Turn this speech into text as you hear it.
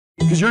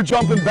because you're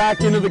jumping back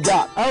into the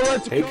gap.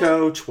 Hey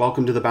coach,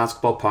 welcome to the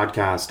Basketball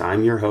Podcast.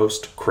 I'm your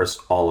host, Chris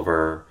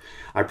Oliver.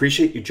 I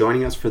appreciate you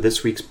joining us for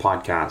this week's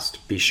podcast.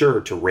 Be sure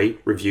to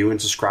rate, review,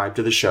 and subscribe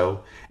to the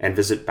show, and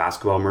visit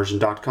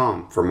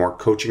basketballimmersion.com for more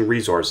coaching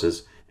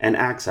resources and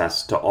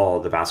access to all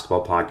the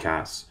basketball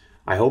podcasts.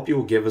 I hope you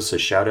will give us a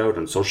shout out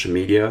on social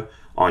media,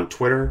 on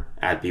Twitter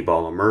at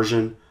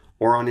 @BBallImmersion,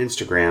 or on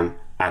Instagram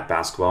at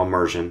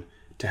BasketballImmersion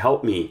to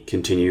help me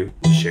continue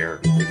to share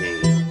the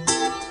game.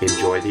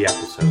 Enjoy the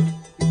episode.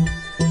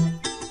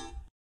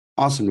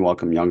 Awesome.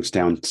 Welcome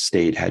Youngstown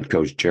State head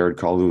coach Jerrod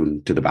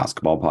Calhoun to the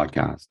Basketball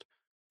Podcast.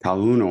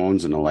 Calhoun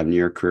owns an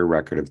 11-year career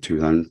record of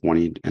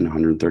 220 and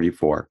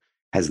 134,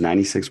 has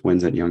 96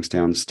 wins at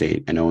Youngstown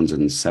State, and owns a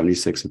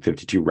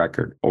 76-52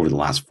 record over the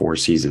last 4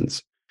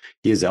 seasons.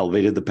 He has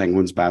elevated the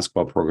Penguins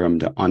basketball program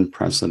to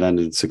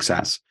unprecedented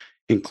success,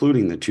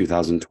 including the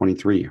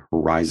 2023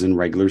 Horizon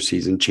Regular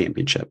Season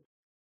Championship,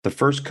 the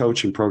first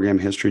coach in program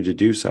history to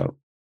do so,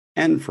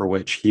 and for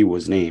which he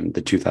was named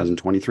the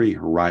 2023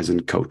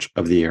 Horizon Coach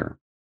of the Year.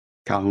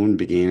 Calhoun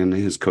began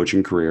his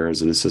coaching career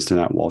as an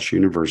assistant at Walsh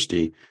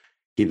University.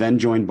 He then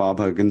joined Bob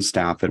Huggins'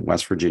 staff at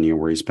West Virginia,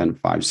 where he spent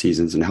 5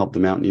 seasons and helped the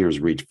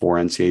Mountaineers reach 4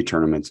 NCAA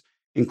tournaments,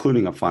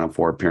 including a Final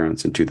Four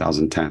appearance in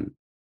 2010.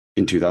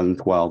 In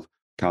 2012,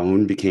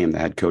 Calhoun became the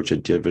head coach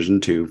at Division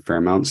II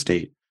Fairmount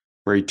State,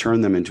 where he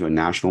turned them into a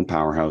national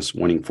powerhouse,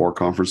 winning 4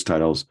 conference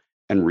titles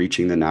and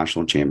reaching the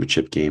national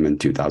championship game in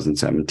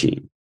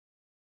 2017.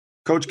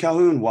 Coach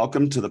Calhoun,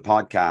 welcome to the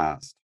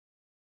podcast.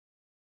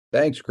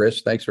 Thanks,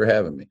 Chris. Thanks for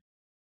having me.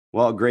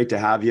 Well, great to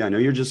have you. I know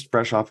you're just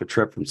fresh off a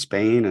trip from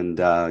Spain and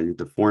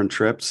the foreign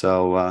trip.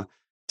 So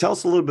tell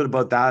us a little bit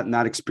about that and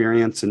that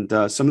experience and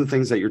some of the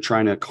things that you're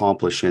trying to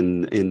accomplish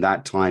in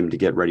that time to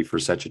get ready for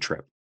such a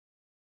trip.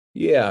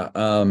 Yeah.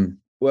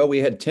 Well, we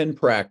had 10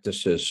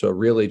 practices. So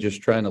really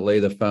just trying to lay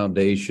the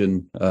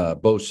foundation,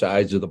 both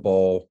sides of the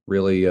ball,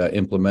 really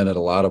implemented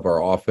a lot of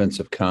our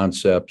offensive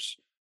concepts.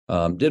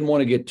 Didn't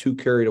want to get too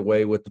carried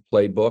away with the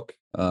playbook,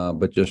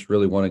 but just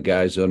really wanted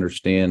guys to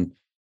understand,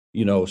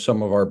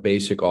 some of our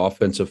basic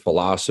offensive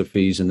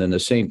philosophies. And then the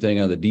same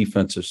thing on the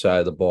defensive side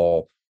of the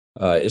ball.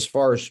 As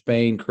far as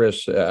Spain,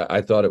 Chris,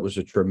 I thought it was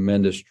a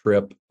tremendous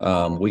trip.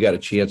 We got a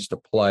chance to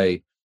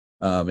play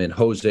in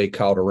Jose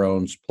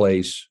Calderon's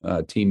place.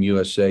 Team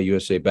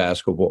USA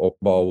basketball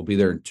will be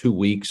there in 2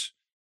 weeks.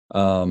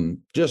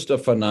 Just a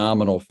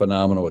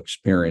phenomenal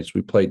experience.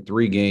 We played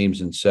 3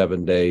 games in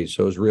 7 days,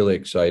 so it was really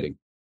exciting.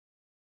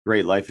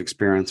 Great life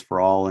experience for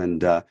all.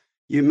 And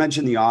you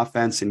mentioned the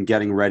offense and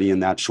getting ready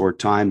in that short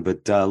time,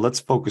 but let's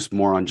focus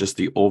more on just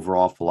the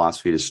overall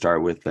philosophy to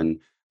start with.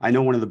 And I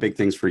know one of the big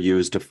things for you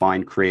is to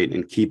find, create,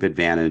 and keep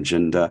advantage.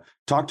 And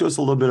talk to us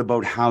a little bit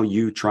about how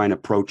you try and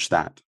approach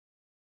that.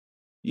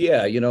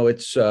 Yeah,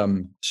 it's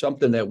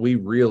something that we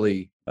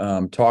really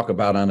talk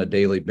about on a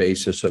daily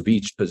basis of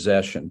each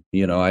possession.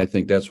 I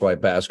think that's why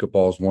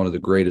basketball is one of the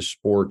greatest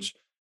sports.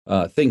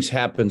 Things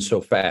happen so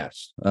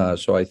fast.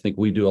 So I think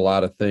we do a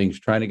lot of things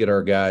trying to get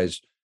our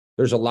guys.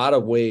 There's a lot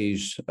of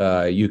ways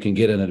you can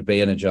get an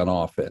advantage on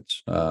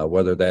offense,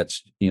 whether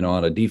that's,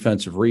 on a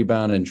defensive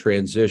rebound and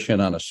transition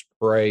on a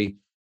spray,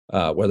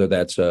 whether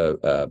that's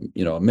a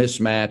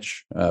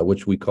mismatch,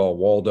 which we call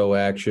Waldo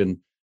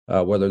action,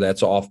 whether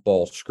that's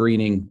off-ball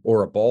screening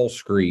or a ball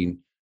screen.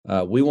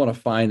 We want to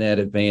find that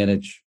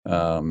advantage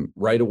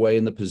right away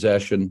in the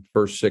possession,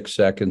 first 6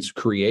 seconds,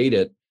 create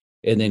it,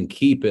 and then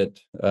keep it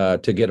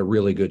to get a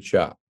really good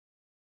shot.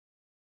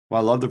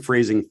 Well, I love the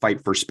phrasing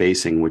fight for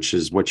spacing, which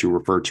is what you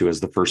refer to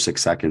as the first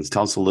 6 seconds.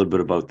 Tell us a little bit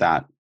about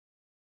that.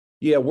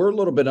 Yeah, we're a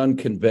little bit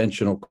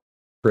unconventional,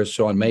 Chris.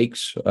 So on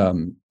makes,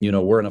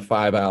 we're in a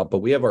 5-out, but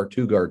we have our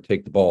 2-guard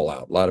take the ball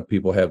out. A lot of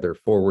people have their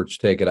forwards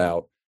take it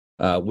out.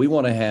 We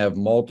want to have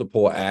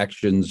multiple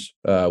actions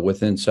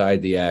with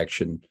inside the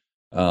action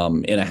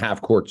in a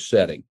half-court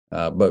setting.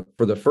 But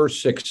for the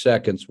first 6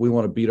 seconds, we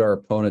want to beat our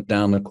opponent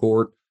down the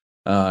court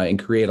and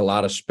create a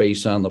lot of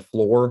space on the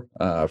floor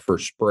for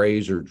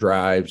sprays or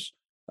drives,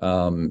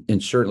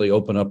 and certainly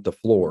open up the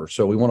floor.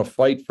 So we want to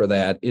fight for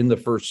that in the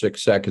first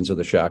 6 seconds of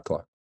the shot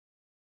clock.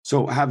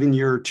 So having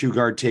your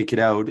 2-guard take it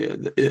out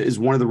is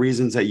one of the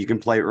reasons that you can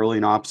play early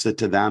and opposite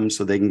to them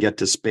so they can get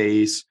to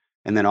space.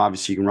 And then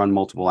obviously you can run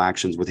multiple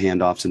actions with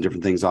handoffs and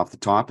different things off the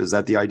top. Is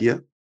that the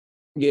idea?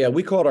 Yeah,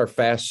 we call it our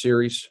fast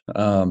series.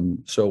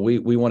 So we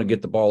want to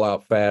get the ball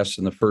out fast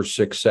in the first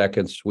 6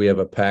 seconds. We have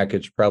a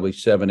package, probably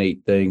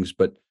 7-8 things,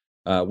 but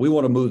we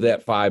want to move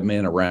that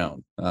 5-man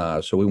around.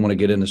 So we want to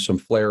get into some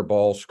flare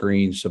ball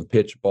screens, some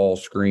pitch ball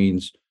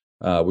screens.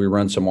 We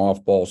run some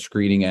off-ball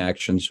screening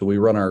action. So we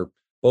run our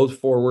both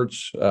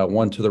forwards,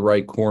 one to the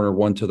right corner,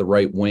 one to the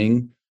right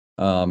wing.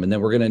 And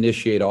then we're going to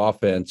initiate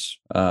offense,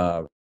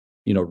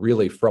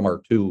 really from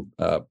our two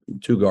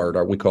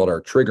guard, we call it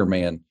our trigger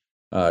man,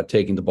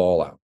 taking the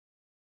ball out.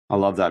 I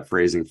love that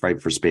phrasing,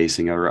 fight for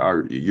spacing.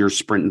 You're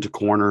sprinting to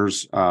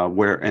corners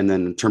and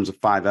then in terms of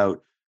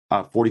 5-out,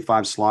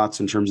 45 slots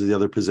in terms of the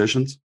other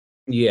positions?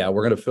 Yeah,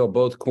 we're going to fill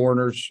both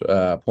corners.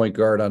 Point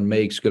guard on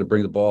makes, going to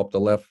bring the ball up the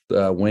left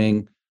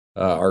wing.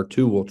 our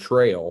two will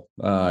trail,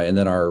 and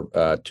then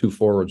our two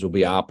forwards will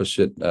be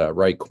opposite,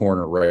 right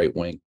corner, right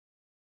wing.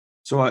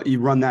 So you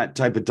run that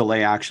type of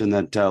delay action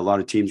that a lot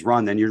of teams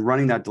run. Then you're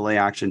running that delay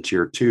action to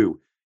your two.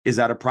 Is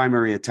that a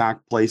primary attack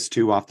place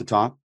too off the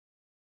top?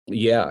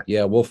 Yeah,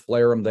 we'll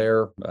flare them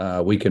there.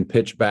 We can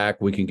pitch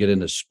back. We can get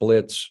into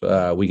splits.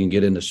 We can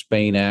get into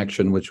Spain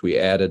action, which we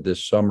added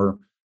this summer.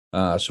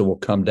 So we'll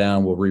come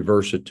down. We'll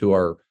reverse it to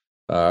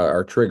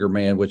our trigger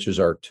man, which is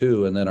our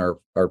two, and then our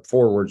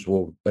forwards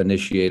will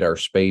initiate our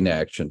Spain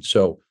action.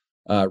 So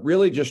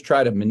really just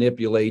try to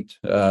manipulate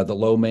the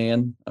low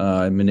man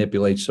and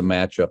manipulate some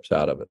matchups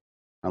out of it.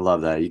 I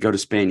love that. You go to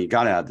Spain, you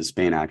got to have the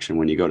Spain action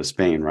when you go to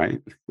Spain,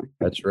 right?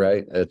 That's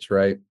right. That's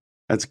right.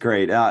 That's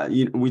great.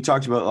 We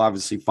talked about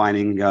obviously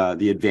finding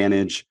the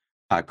advantage,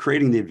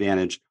 creating the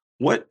advantage.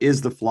 What is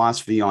the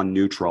philosophy on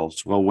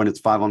neutrals? Well, when it's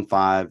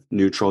 5-on-5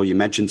 neutral, you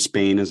mentioned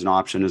Spain as an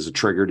option, as a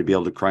trigger to be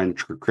able to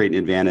create an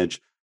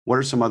advantage. What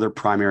are some other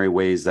primary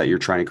ways that you're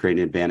trying to create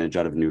an advantage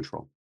out of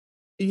neutral?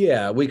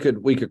 Yeah, we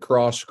could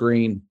cross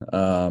screen.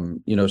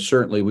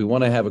 Certainly we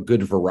want to have a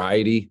good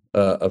variety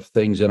of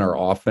things in our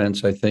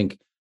offense. I think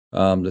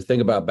the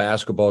thing about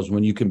basketball is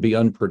when you can be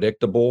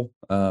unpredictable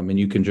and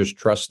you can just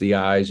trust the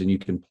eyes and you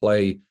can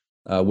play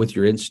with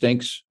your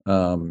instincts.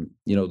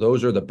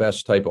 Those are the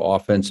best type of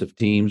offensive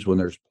teams when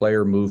there's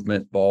player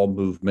movement, ball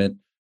movement.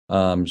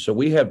 So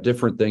we have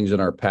different things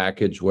in our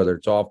package, whether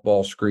it's off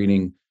ball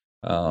screening,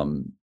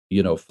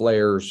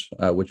 flares,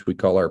 which we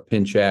call our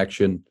pinch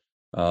action.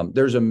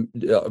 There's a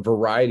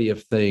variety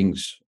of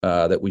things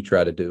that we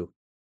try to do.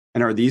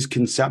 And are these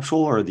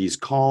conceptual or are these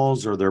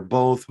calls or they're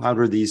both? How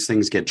do these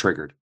things get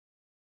triggered?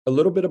 A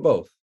little bit of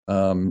both.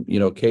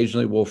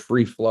 Occasionally we'll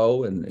free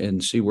flow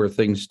and see where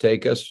things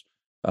take us.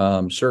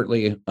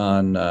 Certainly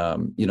on,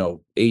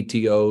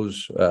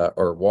 ATOs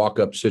or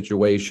walk-up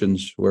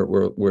situations where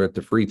we're at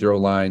the free throw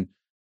line,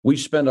 we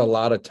spend a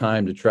lot of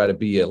time to try to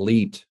be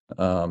elite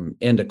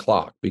end of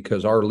clock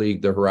because our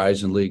league, the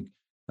Horizon League,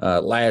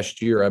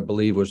 last year, I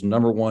believe, was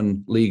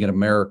 #1 league in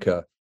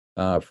America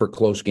for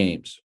close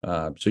games.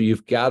 So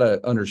you've got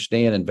to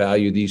understand and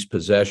value these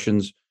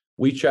possessions.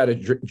 We try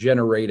to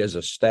generate as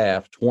a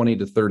staff 20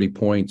 to 30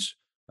 points,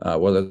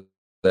 whether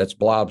that's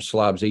blobs,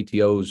 slobs,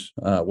 ATOs,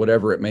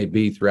 whatever it may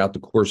be throughout the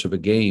course of a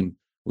game.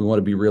 We want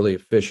to be really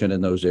efficient in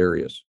those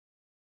areas.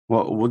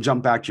 Well, we'll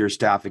jump back to your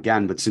staff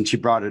again, but since you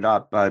brought it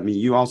up,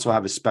 you also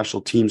have a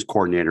special teams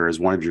coordinator as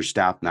one of your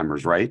staff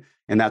members, right?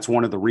 And that's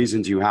one of the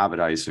reasons you have it,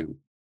 I assume.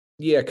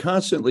 Yeah,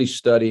 constantly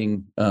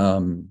studying,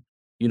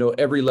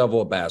 every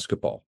level of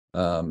basketball,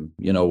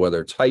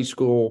 whether it's high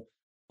school,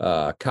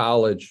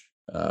 college,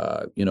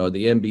 the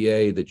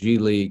NBA, the G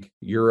League,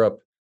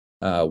 Europe.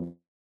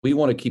 We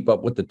want to keep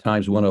up with the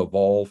times. We want to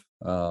evolve.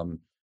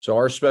 So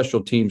our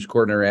special teams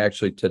coordinator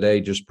actually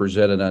today just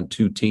presented on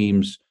 2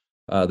 teams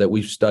that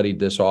we've studied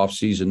this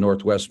offseason,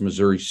 Northwest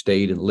Missouri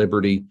State and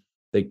Liberty.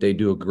 I think they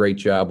do a great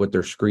job with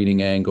their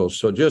screening angles.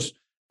 So just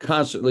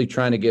constantly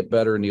trying to get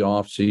better in the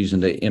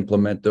offseason to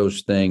implement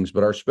those things.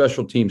 But our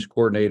special teams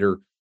coordinator,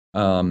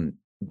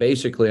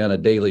 basically on a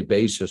daily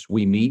basis,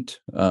 we meet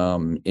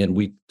and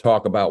we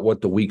talk about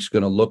what the week's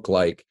going to look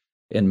like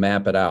and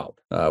map it out,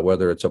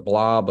 whether it's a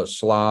blob, a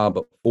slob,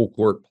 a full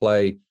court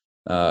play,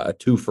 a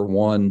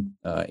 2-for-1,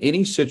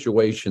 any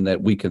situation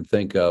that we can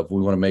think of.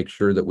 We want to make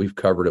sure that we've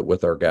covered it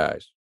with our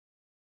guys.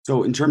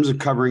 So in terms of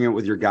covering it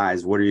with your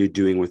guys, what are you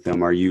doing with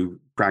them? Are you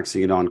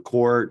practicing it on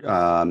court?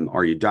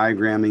 Are you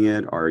diagramming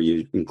it? Are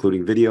you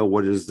including video?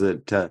 What is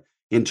it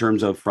in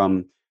terms of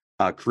from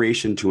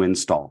creation to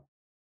install?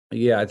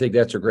 Yeah, I think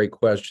that's a great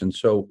question.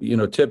 So,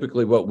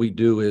 typically what we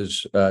do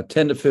is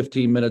 10 to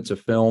 15 minutes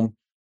of film.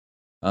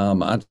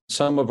 On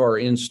some of our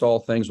install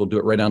things, we'll do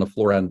it right on the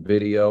floor on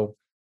video.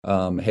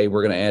 Hey,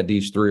 we're going to add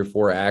these 3 or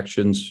 4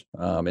 actions,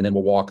 and then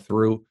we'll walk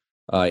through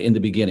in the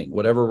beginning.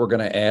 Whatever we're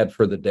going to add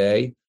for the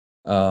day,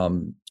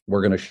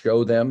 we're going to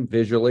show them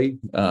visually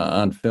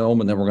on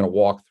film, and then we're going to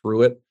walk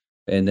through it,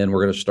 and then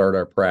we're going to start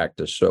our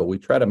practice. So we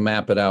try to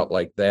map it out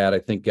like that. I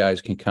think guys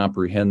can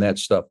comprehend that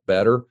stuff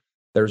better.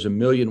 There's a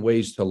million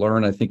ways to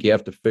learn. I think you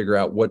have to figure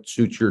out what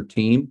suits your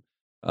team.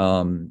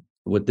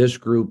 With this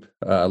group,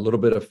 a little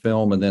bit of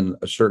film, and then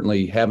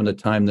certainly having the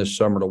time this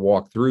summer to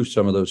walk through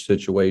some of those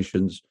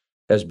situations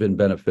has been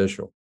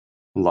beneficial.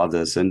 Love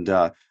this. And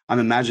I'm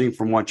imagining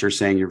from what you're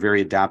saying, you're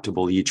very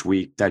adaptable each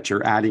week, that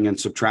you're adding and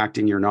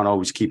subtracting. You're not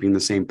always keeping the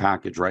same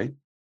package, right?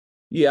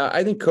 Yeah,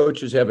 I think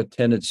coaches have a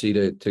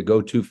tendency to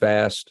go too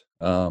fast.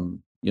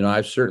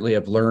 I certainly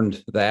have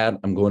learned that.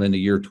 I'm going into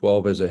year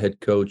 12 as a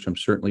head coach. I'm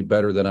certainly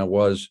better than I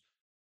was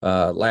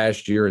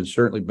last year and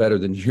certainly better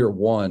than year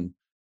 1.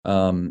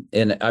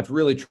 And I've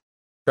really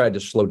tried to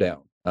slow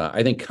down.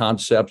 I think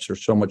concepts are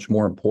so much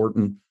more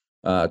important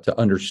to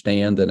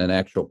understand than an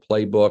actual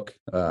playbook.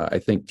 I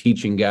think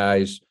teaching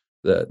guys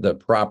the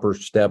proper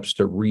steps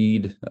to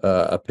read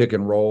a pick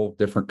and roll,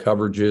 different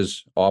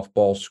coverages,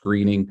 off-ball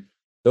screening,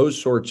 those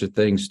sorts of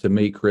things to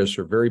me, Chris,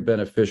 are very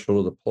beneficial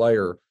to the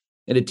player,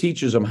 and it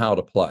teaches them how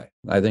to play.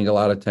 I think a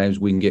lot of times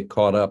we can get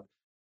caught up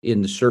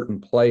in certain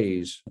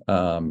plays.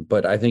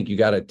 But I think you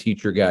got to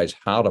teach your guys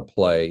how to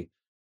play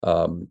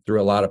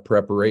through a lot of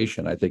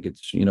preparation. I think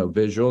it's,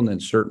 visual, and then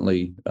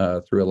certainly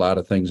through a lot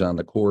of things on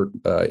the court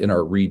in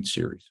our read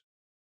series.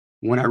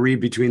 When I read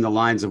between the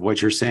lines of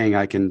what you're saying,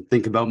 I can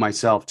think about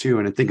myself too.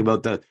 And I think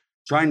about the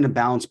trying to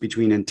balance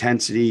between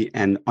intensity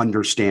and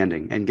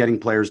understanding and getting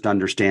players to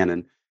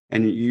understand.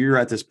 And you're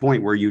at this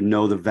point where you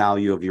know the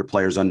value of your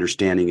players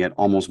understanding it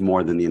almost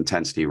more than the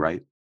intensity,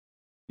 right?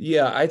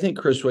 Yeah, I think,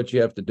 Chris, what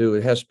you have to do,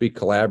 it has to be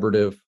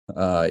collaborative.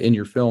 In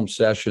your film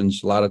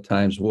sessions, a lot of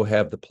times we'll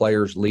have the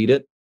players lead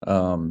it.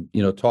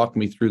 Talk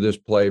me through this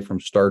play from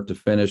start to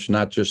finish,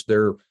 not just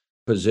their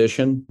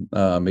position.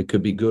 It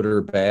could be good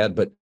or bad,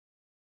 but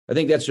I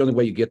think that's the only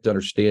way you get to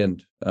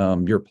understand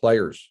your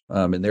players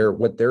and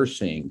what they're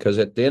seeing. Because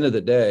at the end of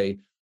the day,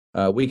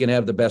 we can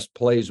have the best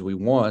plays we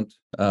want,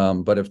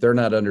 but if they're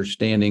not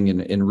understanding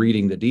and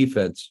reading the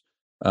defense,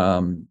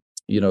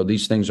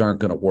 these things aren't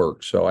going to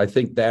work. So I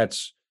think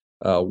that's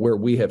where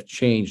we have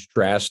changed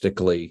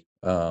drastically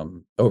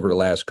over the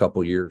last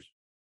couple of years.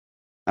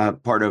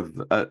 Part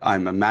of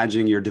I'm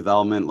imagining your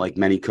development, like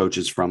many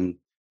coaches from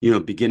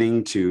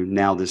beginning to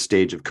now this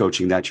stage of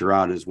coaching that you're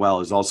at as well,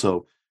 is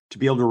also to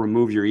be able to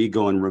remove your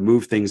ego and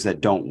remove things that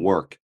don't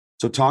work.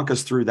 So talk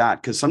us through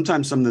that, because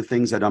sometimes some of the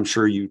things that I'm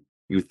sure you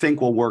think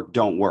will work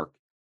don't work.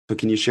 So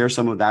can you share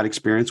some of that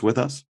experience with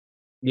us?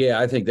 Yeah,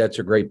 I think that's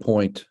a great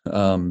point.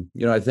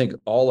 I think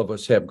all of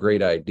us have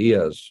great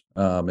ideas,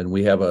 and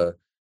we have a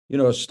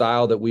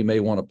style that we may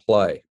want to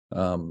play.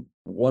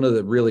 One of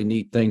the really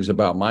neat things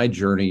about my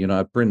journey,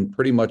 I've been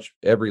pretty much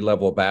every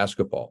level of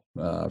basketball,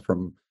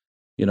 from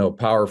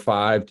Power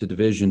 5 to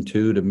Division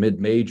 2 to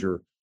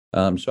mid-major.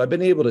 So I've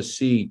been able to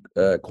see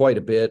quite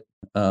a bit,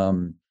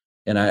 and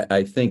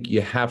I think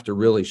you have to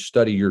really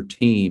study your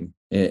team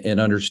and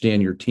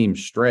understand your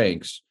team's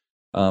strengths.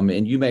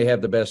 And you may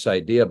have the best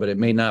idea, but it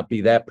may not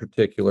be that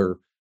particular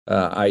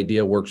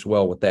idea works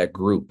well with that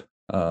group.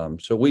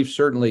 So we've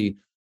certainly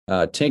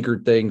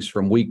tinkered things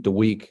from week to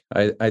week.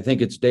 I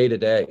think it's day to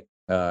day.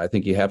 I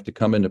think you have to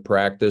come into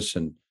practice,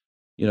 and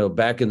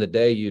back in the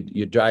day,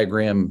 you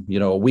diagram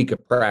a week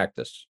of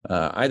practice.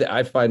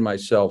 I find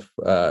myself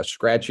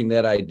scratching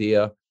that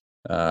idea.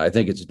 I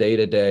think it's day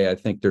to day. I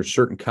think there's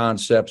certain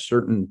concepts,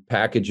 certain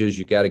packages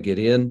you got to get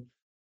in.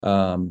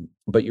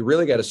 But you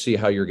really got to see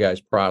how your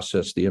guys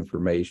process the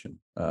information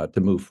to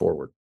move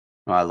forward.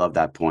 Oh, I love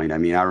that point. I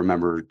mean, I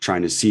remember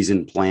trying to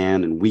season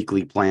plan and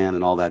weekly plan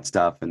and all that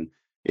stuff. And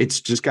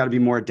it's just got to be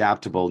more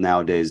adaptable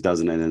nowadays,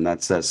 doesn't it? And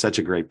that's such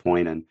a great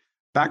point. And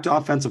back to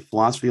offensive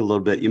philosophy a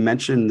little bit. You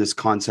mentioned this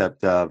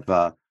concept of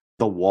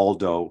the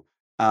Waldo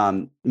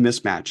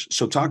mismatch.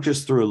 So talk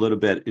us through a little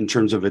bit in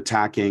terms of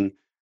attacking,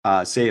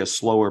 say, a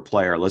slower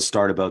player. Let's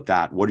start about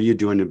that. What are you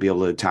doing to be able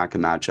to attack a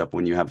matchup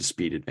when you have a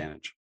speed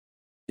advantage?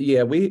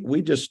 Yeah, we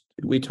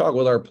talk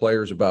with our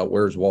players about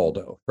where's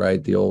Waldo,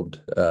 right? The old,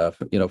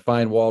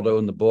 find Waldo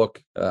in the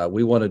book.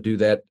 We want to do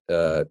that,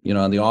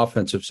 on the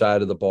offensive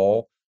side of the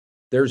ball.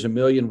 There's a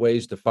million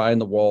ways to find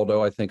the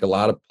Waldo. I think a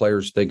lot of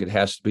players think it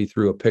has to be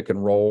through a pick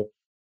and roll,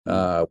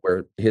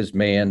 where his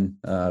man,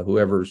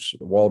 whoever's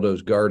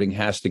Waldo's guarding,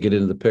 has to get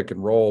into the pick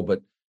and roll.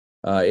 But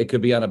it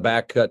could be on a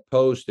back cut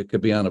post. It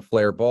could be on a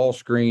flare ball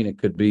screen. It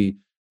could be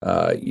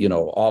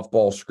off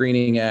ball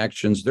screening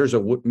actions. There's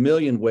a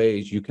million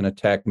ways you can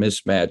attack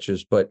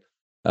mismatches, but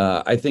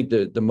I think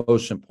the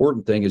most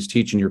important thing is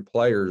teaching your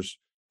players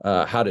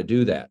how to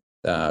do that.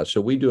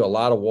 So we do a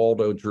lot of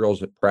Waldo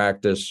drills at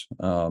practice,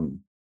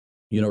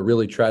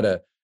 really try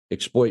to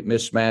exploit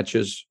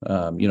mismatches.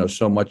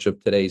 So much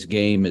of today's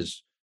game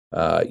is,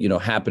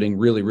 happening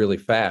really, really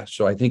fast.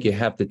 So I think you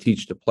have to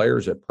teach the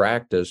players at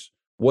practice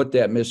what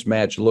that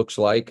mismatch looks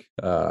like.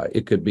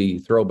 It could be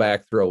throw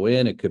back, throw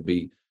in. It could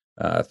be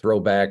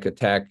throwback,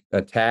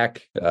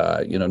 attack.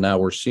 Now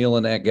we're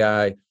sealing that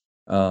guy.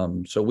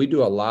 So we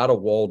do a lot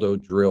of Waldo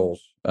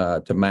drills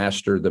to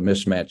master the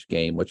mismatch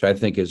game, which I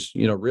think is,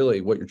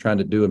 really what you're trying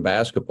to do in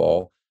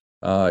basketball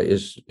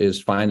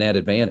is find that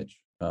advantage.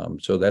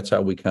 So that's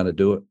how we kind of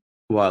do it.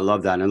 Well, I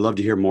love that. And I'd love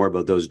to hear more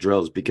about those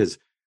drills because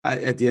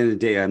at the end of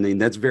the day, I mean,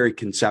 that's very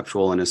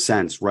conceptual in a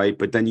sense, right?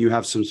 But then you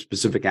have some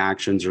specific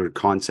actions or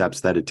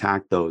concepts that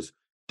attack those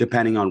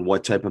depending on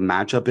what type of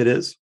matchup it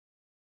is.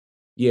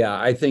 Yeah,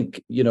 I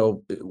think,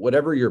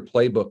 whatever your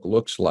playbook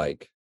looks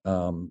like,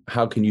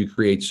 how can you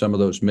create some of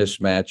those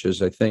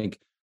mismatches? I think,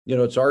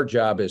 it's our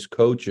job as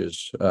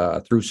coaches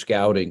through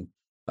scouting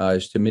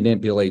is to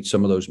manipulate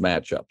some of those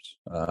matchups.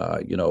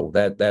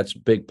 That's a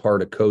big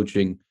part of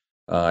coaching.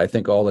 I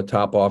think all the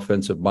top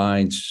offensive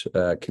minds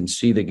can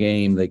see the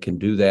game. They can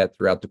do that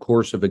throughout the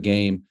course of a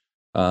game.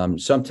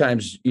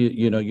 Sometimes,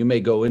 you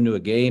may go into a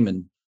game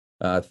and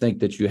think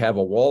that you have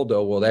a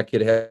Waldo. Well, that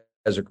kid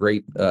has a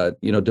great,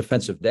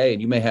 defensive day,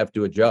 and you may have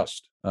to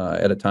adjust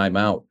at a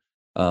timeout.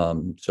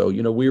 So,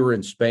 we were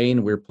in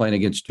Spain. We were playing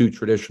against two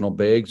traditional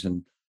bigs,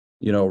 and,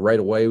 right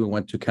away we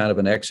went to kind of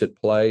an exit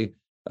play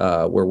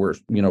where we're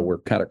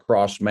kind of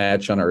cross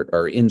match on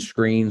our in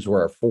screens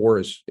where our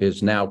four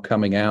is now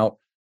coming out.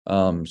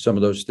 some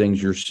of those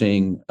things you're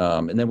seeing.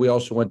 And then we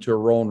also went to a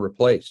roll and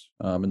replace.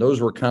 And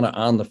those were kind of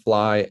on the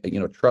fly,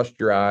 trust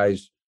your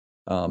eyes.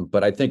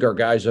 But I think our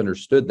guys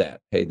understood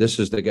that. Hey, this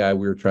is the guy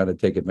we were trying to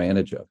take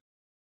advantage of.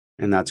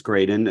 And that's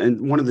great.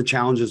 And one of the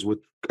challenges with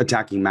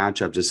attacking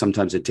matchups is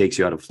sometimes it takes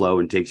you out of flow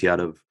and takes you out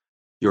of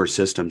your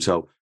system.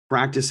 So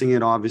practicing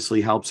it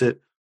obviously helps it.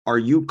 Are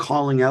you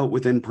calling out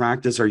within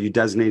practice? Are you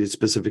designated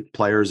specific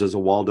players as a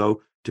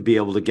Waldo to be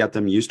able to get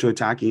them used to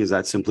attacking? Is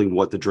that simply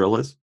what the drill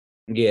is?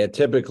 Yeah,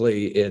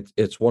 typically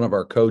it's one of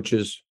our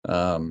coaches,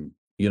 and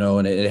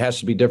it has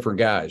to be different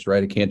guys,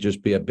 right? It can't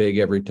just be a big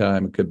every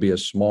time. It could be a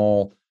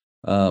small,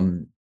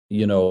 um,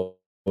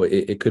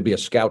 it could be a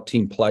scout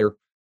team player.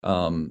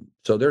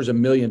 So there's a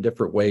million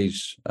different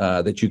ways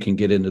that you can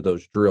get into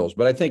those drills.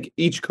 But I think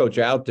each coach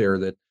out there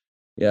that,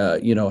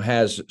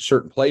 has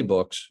certain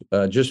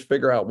playbooks, just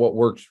figure out what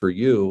works for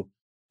you.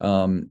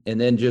 And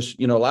then just,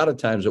 a lot of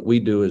times what we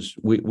do is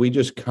we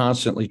just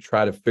constantly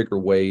try to figure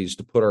ways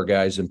to put our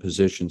guys in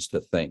positions to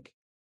think,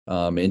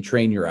 and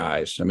train your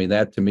eyes. I mean,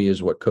 that to me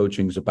is what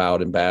coaching's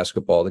about in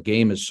basketball. The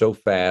game is so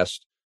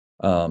fast.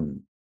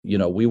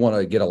 We want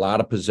to get a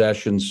lot of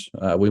possessions.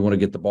 We want to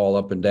get the ball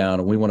up and down,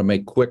 and we want to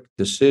make quick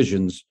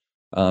decisions.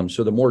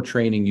 So the more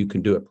training you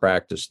can do at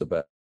practice, the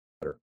better.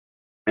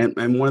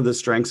 And one of the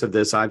strengths of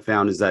this I've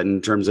found is that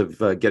in terms of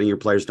getting your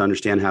players to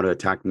understand how to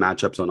attack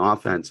matchups on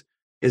offense,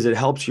 is it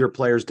helps your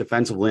players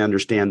defensively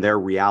understand their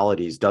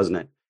realities, doesn't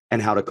it? And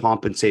how to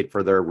compensate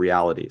for their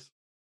realities.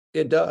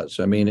 It does.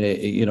 I mean,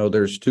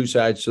 there's two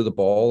sides to the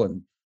ball,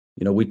 and,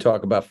 we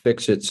talk about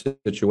fix-it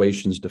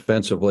situations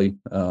defensively.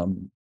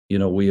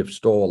 We have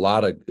stole a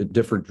lot of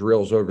different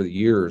drills over the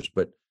years,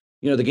 but,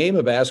 the game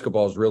of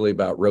basketball is really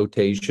about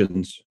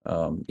rotations,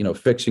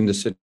 fixing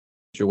the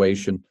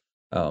situation.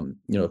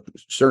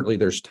 Certainly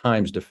there's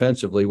times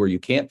defensively where you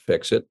can't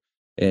fix it,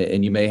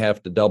 and you may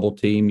have to double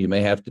team, you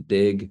may have to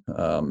dig,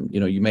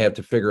 you may have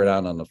to figure it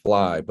out on the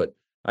fly. But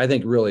I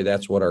think really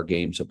that's what our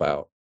game's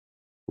about.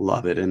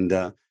 Love it.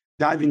 And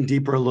diving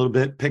deeper a little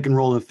bit, pick and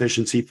roll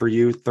efficiency for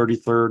you,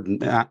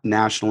 33rd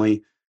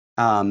nationally.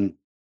 And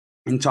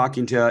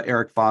talking to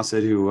Eric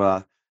Fawcett, who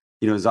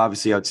is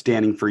obviously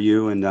outstanding for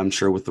you, and I'm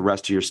sure with the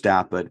rest of your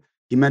staff. But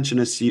he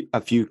mentioned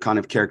a few kind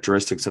of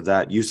characteristics of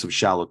that: use of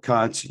shallow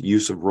cuts,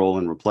 use of roll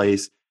and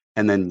replace,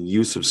 and then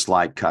use of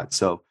slide cuts.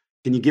 So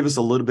can you give us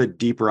a little bit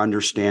deeper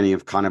understanding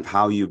of kind of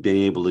how you've been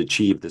able to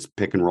achieve this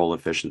pick and roll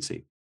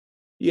efficiency?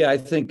 Yeah, I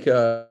think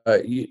a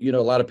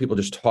lot of people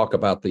just talk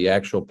about the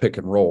actual pick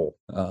and roll.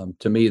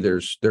 To me,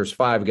 there's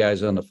five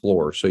guys on the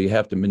floor, so you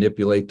have to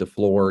manipulate the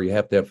floor. You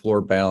have to have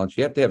floor balance.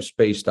 You have to have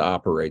space to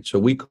operate. So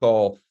we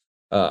call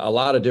a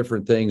lot of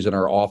different things in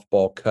our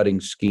off-ball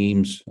cutting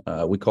schemes.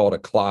 We call it a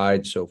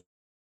Clyde. So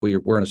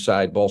we're in a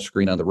side ball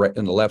screen on the right,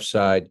 on the left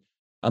side.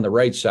 On the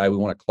right side, we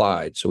want a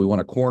Clyde. So we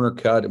want a corner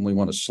cut and we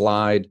want to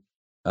slide.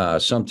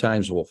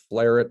 Sometimes we'll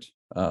flare it.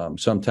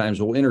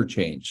 Sometimes we'll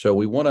interchange. So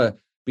we want to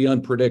be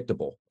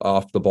unpredictable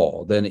off the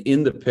ball. Then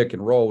in the pick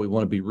and roll, we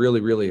want to be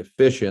really, really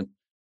efficient.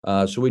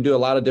 So we do a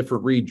lot of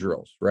different read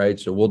drills, right?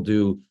 So we'll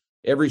do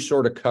every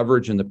sort of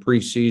coverage in the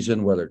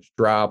preseason, whether it's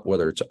drop,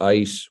 whether it's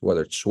ice,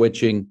 whether it's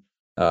switching,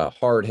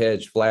 hard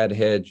hedge, flat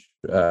hedge,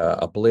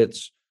 a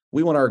blitz.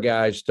 We want our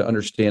guys to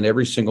understand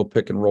every single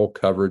pick and roll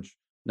coverage,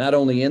 not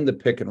only in the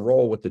pick and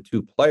roll with the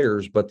two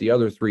players, but the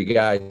other three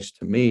guys,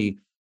 to me,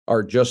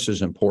 are just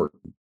as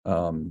important.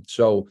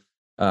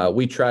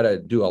 We try to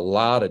do a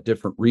lot of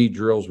different read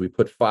drills. We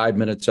put 5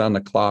 minutes on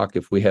the clock.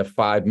 If we have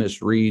 5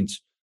 missed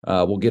reads,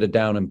 we'll get it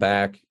down and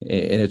back.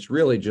 And it's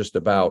really just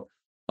about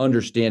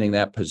understanding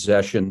that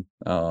possession,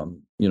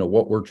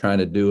 what we're trying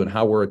to do and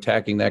how we're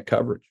attacking that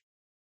coverage.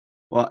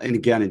 Well, and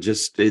again,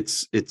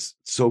 it's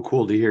so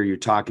cool to hear you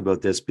talk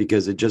about this,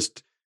 because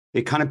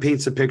it kind of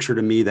paints a picture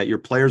to me that your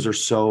players are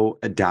so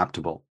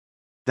adaptable,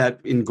 that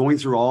in going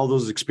through all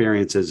those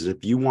experiences,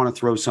 if you want to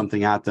throw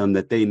something at them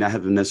that they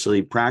haven't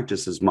necessarily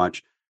practiced as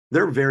much,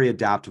 they're very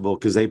adaptable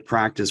because they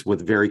practice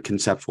with very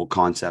conceptual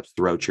concepts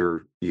throughout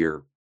your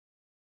year.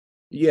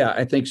 Yeah,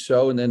 I think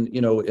so. And then,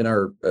 in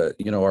our,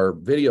 our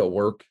video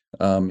work,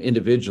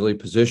 individually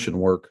position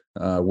work,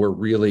 we're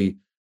really,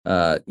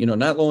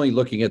 not only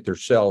looking at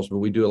themselves, but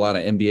we do a lot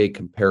of NBA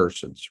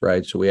comparisons,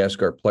 right? So we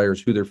ask our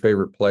players who their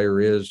favorite player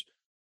is.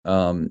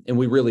 And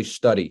we really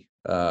study,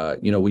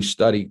 we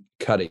study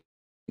cutting,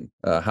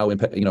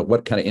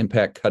 what kind of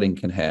impact cutting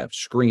can have.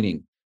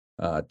 Screening,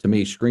 to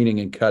me, screening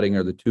and cutting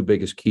are the two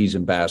biggest keys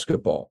in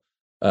basketball.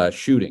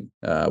 Shooting,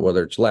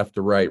 whether it's left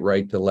to right,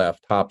 right to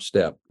left, top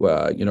step,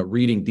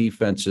 reading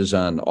defenses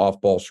on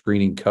off-ball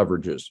screening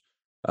coverages.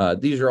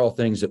 These are all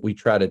things that we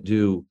try to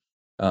do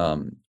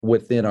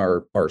within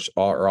our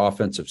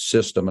offensive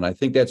system. And I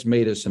think that's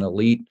made us an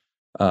elite,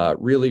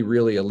 really,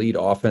 really elite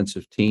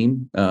offensive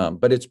team.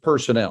 But it's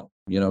personnel.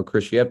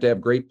 Chris, you have to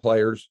have great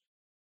players.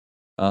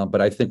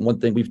 But I think one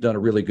thing we've done a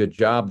really good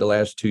job the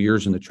last 2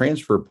 years in the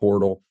transfer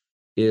portal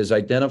is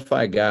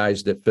identify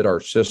guys that fit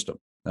our system.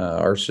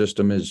 Our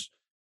system is,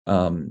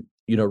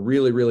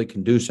 really, really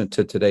conducive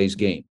to today's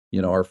game.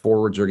 Our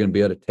forwards are going to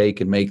be able to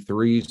take and make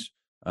threes.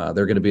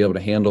 They're going to be able to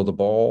handle the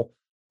ball.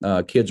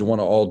 kids want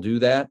to all do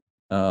that.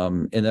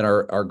 And then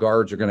our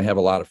guards are going to have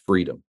a lot of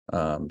freedom.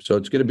 So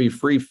it's going to be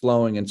free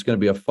flowing, and it's going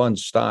to be a fun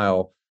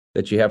style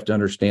that you have to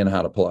understand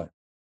how to play.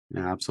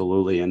 Yeah,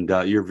 absolutely. And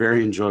you're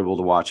very enjoyable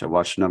to watch. I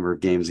watched a number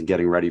of games and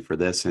getting ready for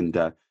this. And,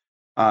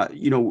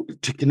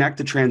 to connect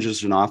the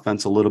transition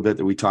offense a little bit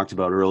that we talked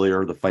about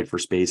earlier, the fight for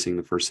spacing,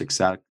 the first 6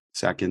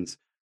 seconds,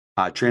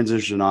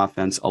 transition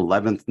offense,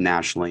 11th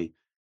nationally.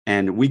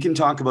 And we can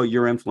talk about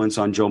your influence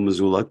on Joe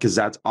Mazzulla, because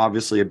that's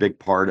obviously a big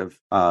part of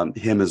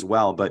him as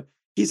well. But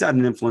he's had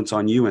an influence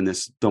on you in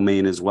this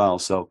domain as well.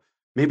 So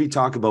maybe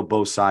talk about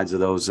both sides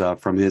of those,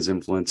 from his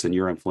influence and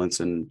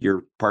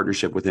your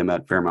partnership with him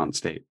at Fairmount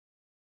State.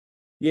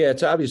 Yeah,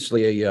 it's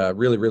obviously a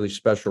really, really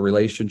special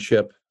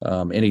relationship.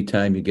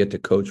 Anytime you get to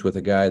coach with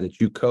a guy that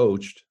you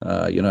coached,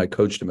 I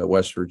coached him at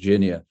West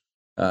Virginia.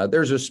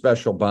 There's a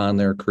special bond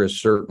there, Chris,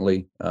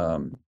 certainly.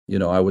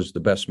 I was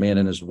the best man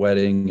in his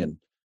wedding, and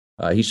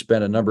he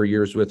spent a number of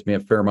years with me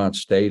at Fairmount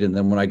State. And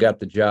then when I got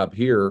the job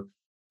here,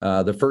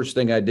 the first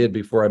thing I did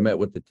before I met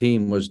with the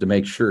team was to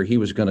make sure he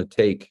was going to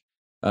take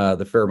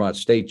the Fairmount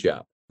State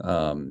job.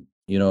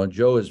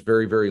 Joe is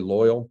very, very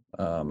loyal.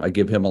 I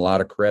give him a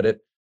lot of credit.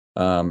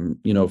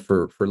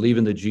 For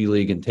leaving the G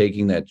League and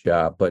taking that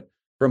job. But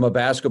from a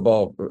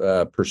basketball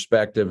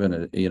perspective,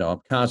 and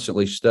I'm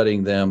constantly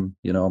studying them.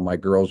 My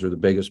girls are the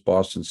biggest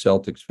Boston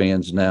Celtics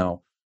fans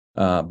now,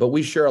 but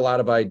we share a lot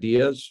of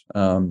ideas.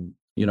 I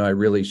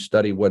really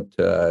study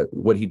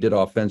what he did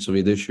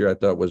offensively this year. I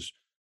thought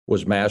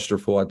was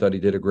masterful. I thought he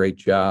did a great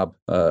job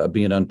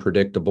being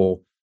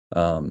unpredictable.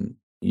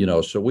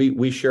 So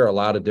we share a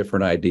lot of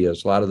different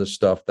ideas. A lot of the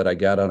stuff that I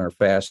got on our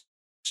fast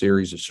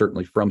series is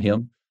certainly from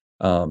him.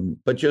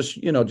 But just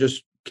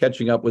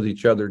catching up with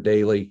each other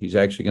daily. He's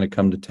actually going to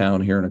come to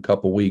town here in a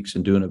couple of weeks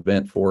and do an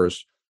event for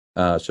us.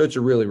 So it's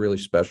a really, really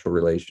special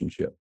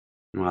relationship.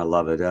 Oh, I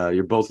love it.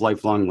 You're both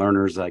lifelong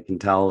learners, I can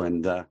tell,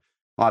 and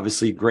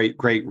obviously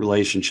great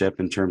relationship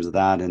in terms of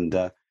that. And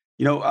the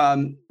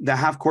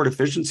half court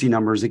efficiency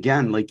numbers,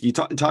 again, like you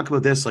talk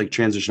about this, like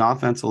transition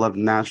offense, 11th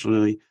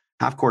nationally,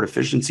 half court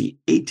efficiency,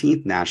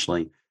 18th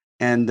nationally.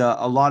 And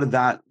a lot of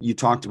that, you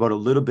talked about a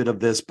little bit of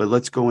this, but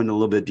let's go in a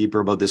little bit deeper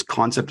about this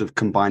concept of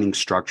combining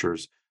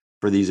structures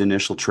for these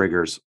initial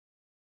triggers.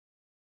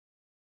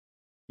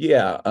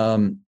 Yeah.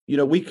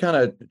 We kind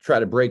of try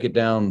to break it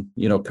down,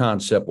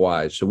 concept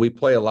wise. So we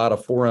play a lot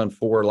of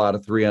 4-on-4, a lot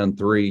of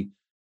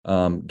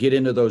 3-on-3, get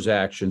into those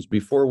actions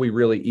before we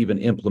really even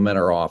implement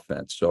our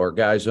offense. So our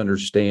guys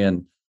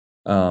understand,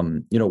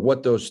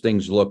 what those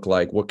things look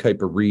like, what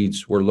type of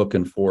reads we're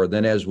looking for.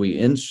 Then as we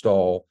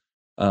install,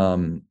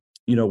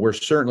 we're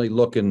certainly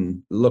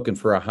looking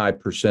for a high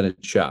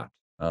percentage shot.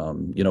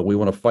 We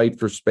want to fight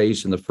for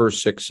space in the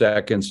first 6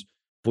 seconds.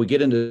 If we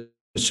get into,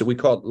 so we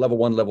call it level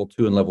 1, level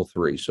 2, and level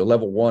 3. So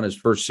level 1 is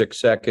first 6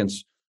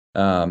 seconds.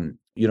 We want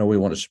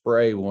to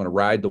spray. We want to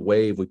ride the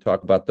wave. We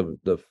talk about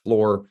the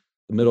floor,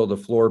 the middle of the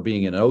floor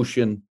being an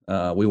ocean.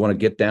 We want to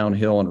get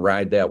downhill and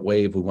ride that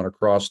wave. We want to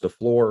cross the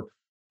floor.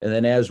 And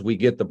then as we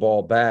get the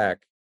ball back,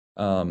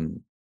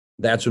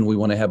 that's when we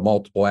want to have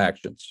multiple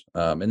actions.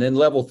 And then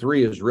level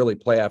 3 is really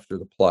play after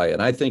the play.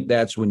 And I think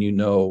that's when you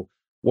know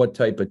what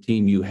type of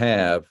team you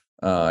have,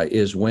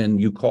 is when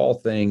you call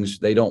things,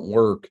 they don't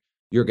work.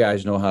 Your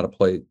guys know how to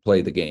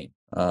play the game.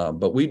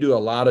 But we do a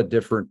lot of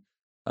different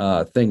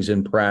things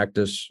in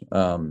practice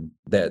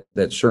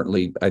that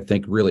certainly, I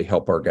think, really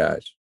help our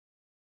guys.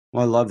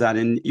 Well, I love that.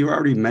 And you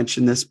already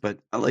mentioned this, but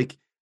like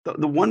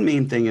the one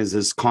main thing is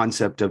this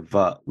concept of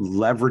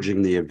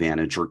leveraging the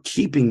advantage or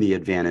keeping the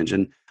advantage.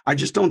 And I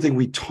just don't think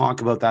we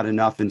talk about that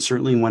enough. And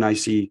certainly when I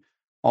see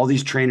all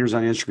these trainers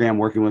on Instagram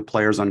working with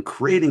players on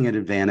creating an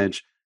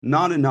advantage,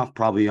 not enough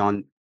probably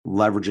on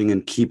leveraging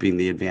and keeping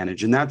the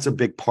advantage. And that's a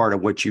big part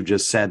of what you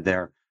just said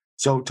there.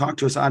 So talk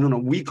to us. I don't know.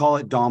 We call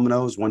it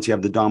dominoes. Once you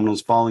have the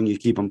dominoes falling, you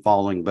keep them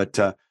falling. But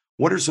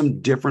what are some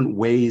different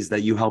ways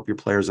that you help your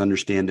players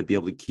understand to be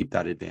able to keep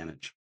that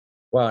advantage?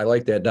 Wow, I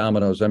like that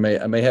dominoes. I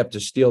may have to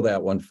steal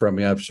that one from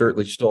you. I've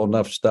certainly stole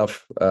enough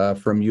stuff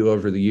from you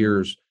over the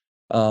years.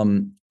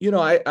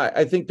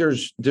 I think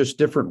there's just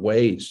different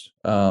ways.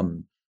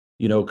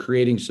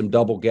 Creating some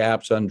double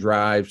gaps on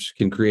drives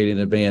can create an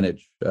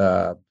advantage.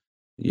 Playing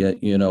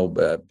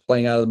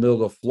out of the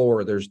middle of the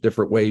floor, there's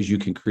different ways you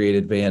can create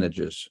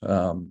advantages.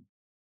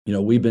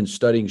 We've been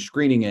studying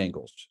screening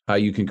angles, how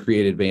you can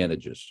create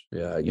advantages.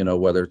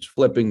 Whether it's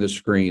flipping the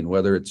screen,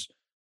 whether it's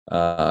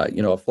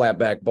a flat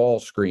back ball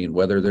screen,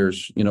 whether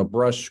there's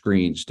brush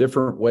screens,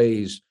 different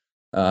ways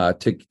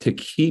to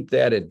keep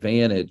that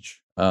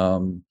advantage.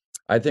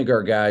 I think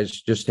our guys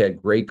just had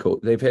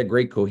they've had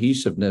great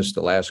cohesiveness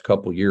the last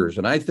couple of years.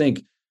 And I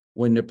think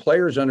when the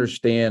players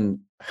understand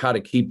how to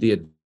keep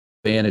the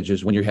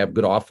advantages, when you have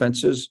good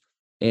offenses,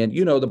 and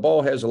the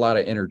ball has a lot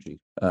of energy,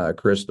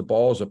 Chris. The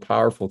ball is a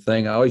powerful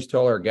thing. I always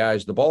tell our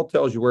guys, the ball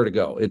tells you where to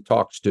go. It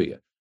talks to you.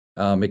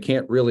 It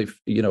can't really,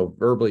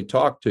 verbally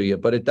talk to you,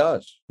 but it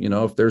does.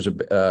 If there's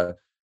a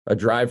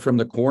drive from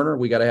the corner,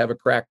 we got to have a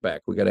crackback.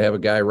 We got to have a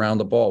guy around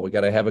the ball. We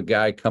got to have a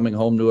guy coming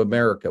home to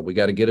America. We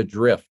got to get a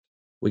drift.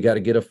 We got to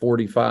get a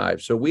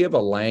 45. So we have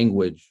a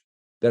language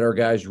that our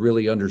guys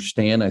really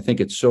understand. I think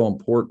it's so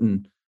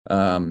important.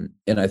 And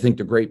I think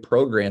the great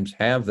programs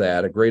have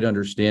that, a great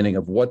understanding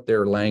of what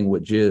their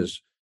language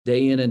is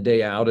day in and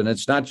day out. And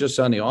it's not just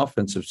on the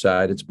offensive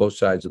side, it's both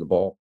sides of the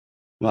ball.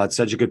 Well, that's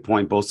such a good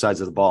point, both sides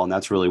of the ball. And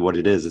that's really what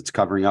it is. It's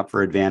covering up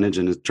for advantage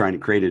and it's trying to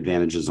create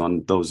advantages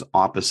on those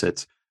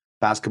opposites.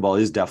 Basketball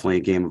is definitely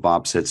a game of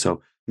opposites.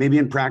 So maybe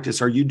in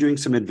practice, are you doing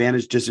some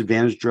advantage,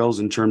 disadvantage drills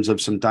in terms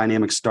of some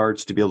dynamic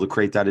starts to be able to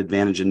create that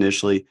advantage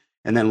initially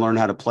and then learn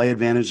how to play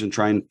advantage and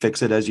try and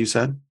fix it, as you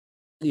said?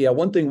 Yeah,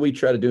 one thing we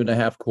try to do in the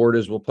half court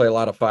is we'll play a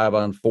lot of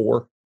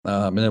 5-on-4,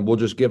 and then we'll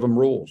just give them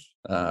rules.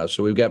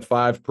 So we've got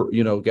five,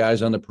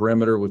 guys on the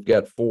perimeter. We've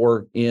got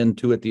 4 in,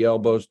 2 at the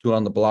elbows, 2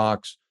 on the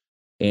blocks,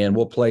 and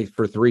we'll play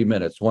for 3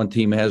 minutes. One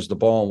team has the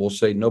ball, and we'll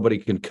say nobody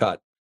can cut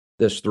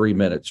this 3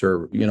 minutes,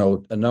 or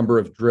a number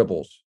of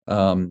dribbles.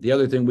 The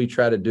other thing we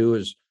try to do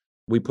is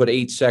we put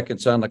 8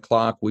 seconds on the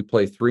clock. We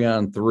play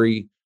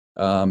 3-on-3.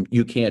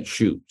 You can't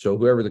shoot. So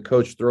whoever the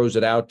coach throws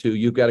it out to,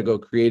 you've got to go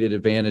create an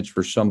advantage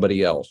for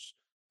somebody else.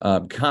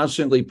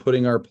 Constantly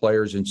putting our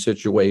players in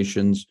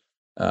situations,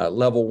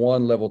 level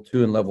 1, level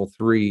 2, and level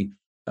 3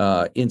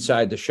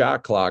 inside the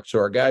shot clock. So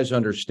our guys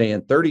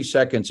understand 30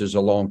 seconds is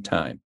a long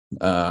time.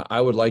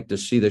 I would like to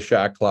see the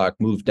shot clock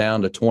move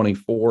down to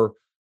 24.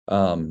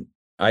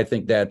 I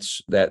think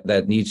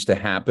that needs to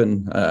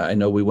happen. I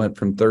know we went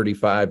from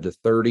 35 to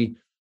 30.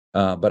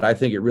 But I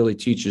think it really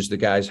teaches the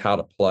guys how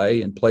to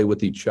play and play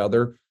with each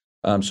other.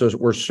 So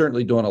we're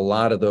certainly doing a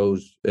lot of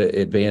those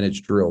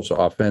advantage drills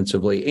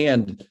offensively.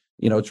 And,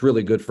 it's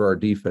really good for our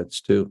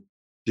defense, too.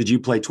 Did you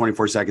play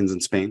 24 seconds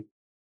in Spain?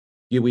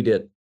 Yeah, we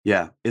did.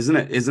 Yeah. Isn't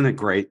it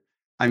great?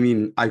 I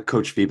mean, I've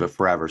coached FIBA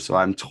forever, so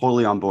I'm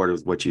totally on board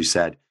with what you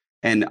said.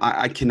 And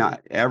I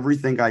cannot,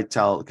 everything I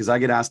tell, because I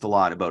get asked a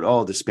lot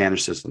about, the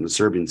Spanish system, the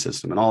Serbian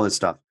system, and all this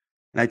stuff.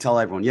 And I tell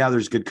everyone, yeah,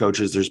 there's good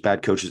coaches, there's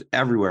bad coaches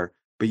everywhere.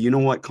 But you know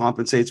what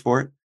compensates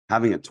for it?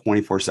 Having a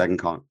 24-second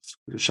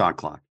shot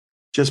clock.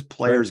 Just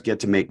players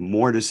get to make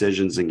more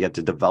decisions and get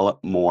to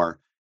develop more.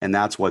 And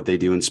that's what they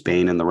do in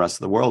Spain and the rest of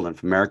the world. And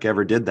if America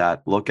ever did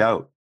that, look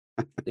out.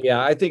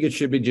 Yeah, I think it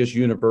should be just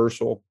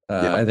universal.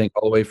 Yeah. I think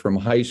all the way from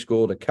high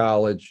school to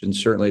college and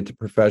certainly at the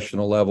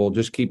professional level,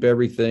 just keep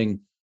everything.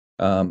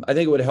 I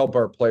think it would help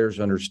our players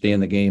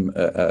understand the game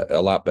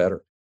a lot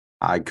better.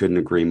 I couldn't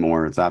agree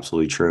more. It's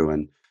absolutely true.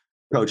 And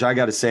Coach, I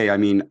got to say, I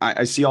mean,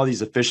 I see all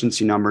these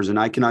efficiency numbers and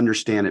I can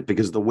understand it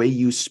because the way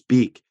you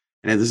speak,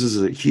 and this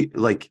is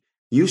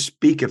you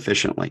speak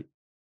efficiently.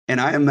 And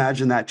I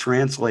imagine that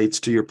translates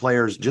to your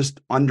players just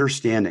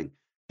understanding.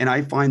 And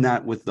I find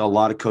that with a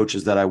lot of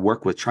coaches that I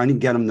work with, trying to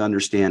get them to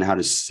understand how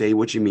to say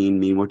what you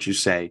mean what you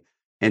say,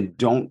 and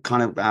don't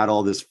kind of add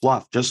all this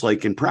fluff, just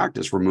like in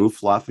practice, remove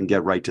fluff and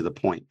get right to the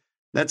point.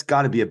 That's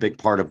got to be a big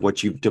part of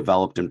what you've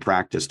developed in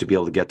practice to be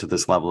able to get to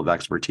this level of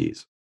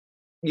expertise.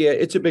 Yeah,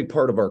 it's a big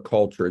part of our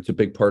culture. It's a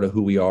big part of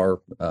who we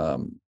are.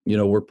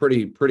 We're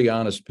pretty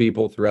honest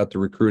people throughout the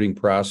recruiting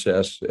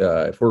process.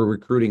 If we're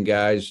recruiting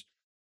guys,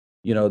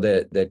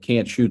 that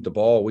can't shoot the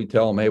ball, we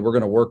tell them, hey, we're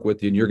going to work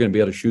with you and you're going to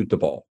be able to shoot the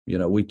ball.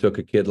 We took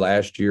a kid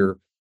last year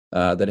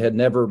that had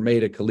never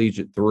made a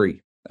collegiate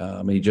 3.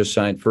 He just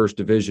signed first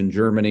division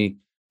Germany.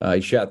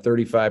 He shot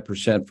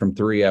 35% from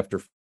 3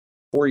 after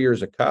 4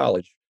 years of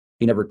college.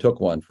 He never took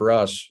one. For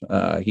us,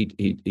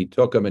 he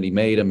took them and he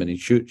made them and he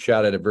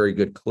shot at a very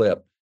good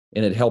clip.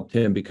 And it helped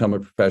him become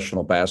a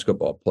professional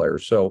basketball player.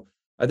 So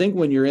I think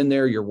when you're in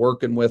there, you're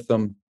working with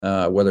them,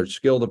 whether it's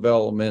skill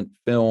development,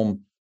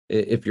 film.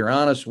 If you're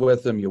honest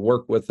with them, you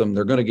work with them,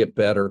 they're going to get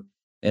better.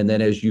 And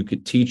then as you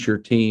could teach your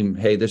team,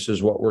 hey, this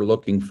is what we're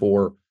looking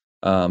for.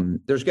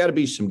 There's got to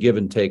be some give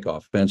and take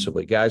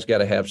offensively. Guys got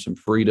to have some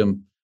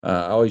freedom.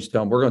 I always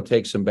tell them we're going to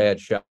take some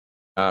bad shots.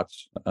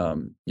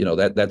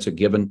 That's a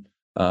given.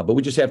 But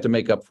we just have to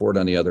make up for it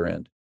on the other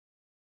end.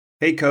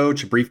 Hey,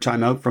 Coach, a brief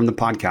timeout from the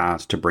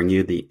podcast to bring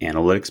you the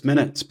Analytics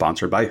Minute,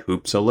 sponsored by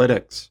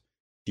Hoopsalytics.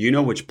 Do you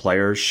know which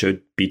players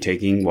should be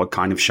taking what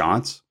kind of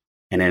shots?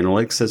 An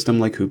analytics system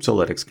like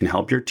Hoopsalytics can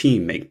help your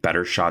team make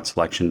better shot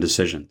selection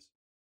decisions.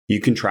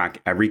 You can track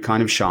every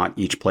kind of shot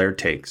each player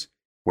takes,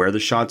 where the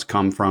shots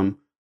come from,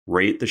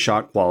 rate the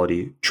shot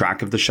quality,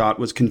 track if the shot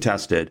was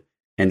contested,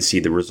 and see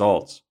the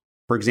results.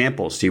 For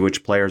example, see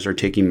which players are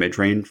taking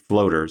mid-range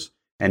floaters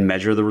and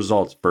measure the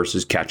results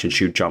versus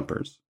catch-and-shoot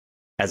jumpers.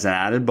 As an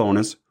added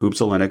bonus,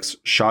 Hoopsalytics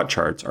shot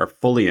charts are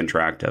fully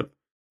interactive,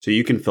 so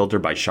you can filter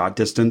by shot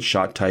distance,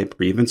 shot type,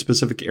 or even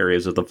specific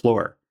areas of the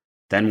floor.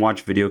 Then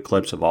watch video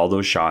clips of all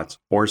those shots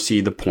or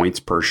see the points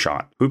per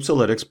shot.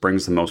 Hoopsalytics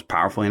brings the most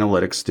powerful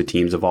analytics to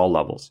teams of all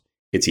levels.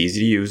 It's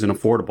easy to use and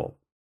affordable.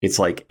 It's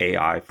like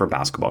AI for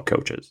basketball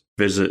coaches.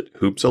 Visit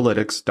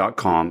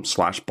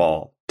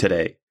hoopsalytics.com/ball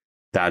today.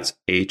 That's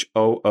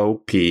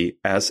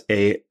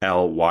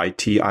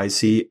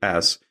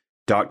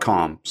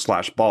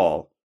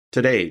HOOPSALYTICS.com/ball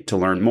today to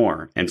learn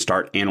more and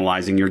start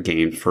analyzing your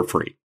games for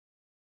free.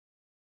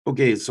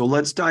 Okay, so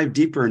let's dive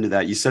deeper into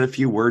that. You said a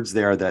few words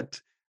there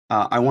that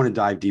I want to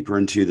dive deeper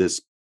into,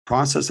 this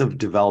process of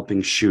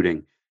developing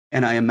shooting.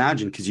 And I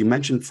imagine, because you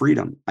mentioned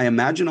freedom, I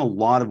imagine a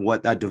lot of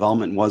what that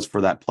development was for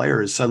that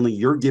player is suddenly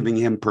you're giving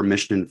him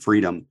permission and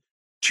freedom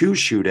to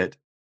shoot it.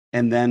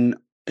 And then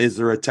is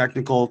there a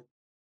technical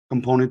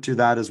component to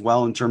that as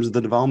well in terms of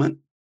the development?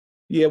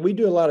 Yeah, we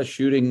do a lot of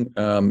shooting,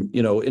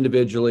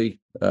 individually,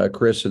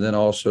 Chris, and then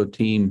also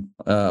team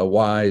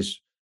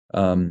wise.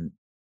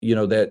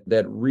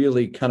 That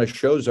really kind of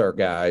shows our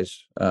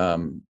guys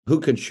who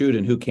can shoot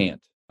and who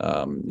can't.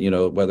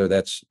 Whether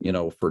that's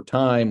for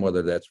time,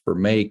 whether that's for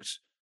makes.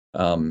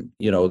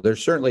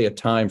 There's certainly a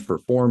time for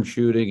form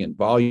shooting and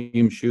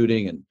volume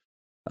shooting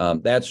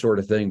and that sort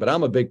of thing. But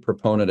I'm a big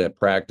proponent at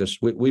practice.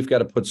 We've got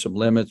to put some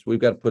limits. We've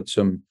got to put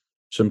some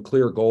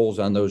clear goals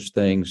on those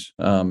things.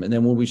 And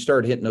then when we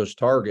start hitting those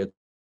targets,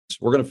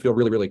 we're going to feel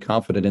really, really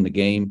confident in the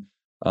game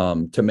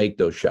to make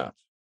those shots.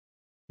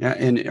 Yeah.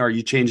 And are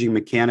you changing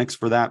mechanics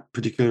for that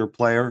particular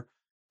player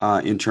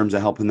in terms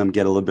of helping them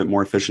get a little bit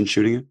more efficient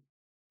shooting it?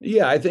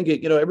 Yeah, I think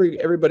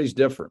everybody's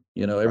different.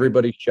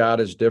 Everybody's shot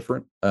is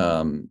different.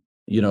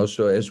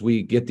 So as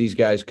we get these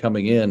guys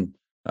coming in,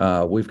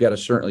 we've got to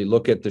certainly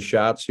look at the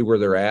shots, see where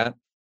they're at.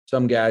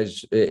 Some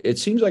guys, it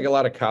seems like a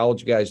lot of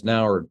college guys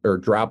now are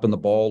dropping the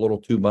ball a little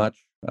too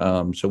much.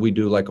 So we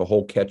do like a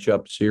whole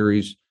catch-up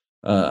series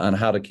on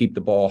how to keep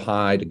the ball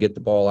high, to get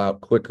the ball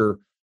out quicker,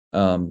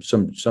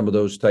 some of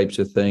those types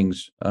of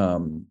things.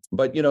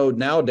 But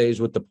nowadays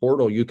with the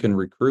portal, you can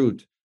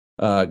recruit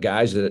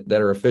guys that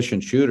are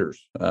efficient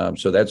shooters.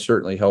 So that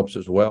certainly helps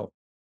as well.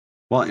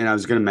 Well, and I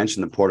was going to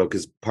mention the portal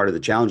because part of the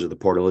challenge of the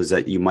portal is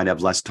that you might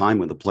have less time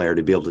with the player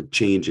to be able to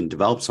change and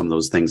develop some of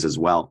those things as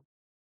well.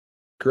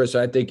 Chris,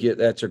 I think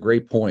that's a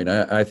great point.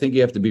 I think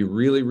you have to be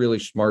really, really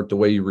smart the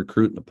way you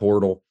recruit in the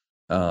portal.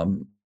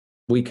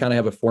 We kind of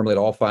have a formula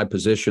at all 5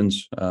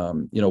 positions.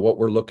 What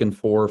we're looking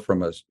for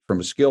from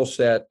a skill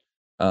set.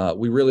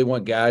 We really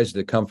want guys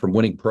that come from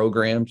winning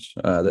programs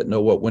that know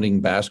what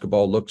winning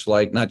basketball looks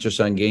like, not just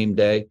on game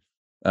day.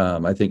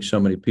 I think so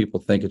many people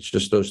think it's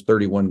just those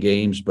 31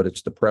 games, but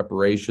it's the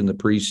preparation, the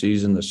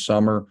preseason, the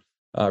summer,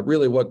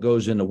 really what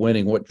goes into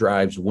winning, what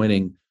drives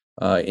winning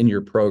in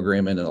your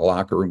program and in the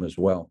locker room as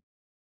well.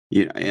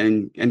 Yeah,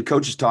 and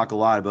coaches talk a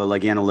lot about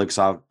like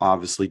analytics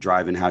obviously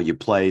driving how you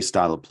play,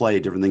 style of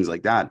play, different things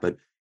like that. But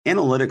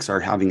analytics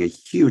are having a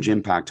huge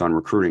impact on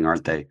recruiting,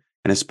 aren't they?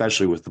 And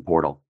especially with the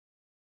portal.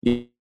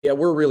 Yeah,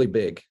 we're really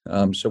big.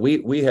 So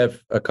we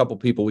have a couple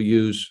people we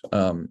use.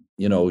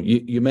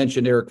 You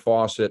mentioned Eric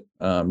Fawcett,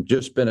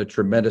 just been a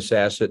tremendous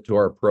asset to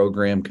our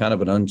program, kind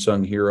of an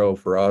unsung hero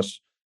for us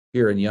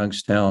here in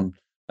Youngstown.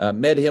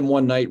 Met him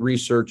one night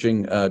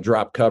researching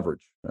drop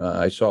coverage.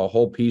 I saw a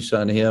whole piece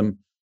on him.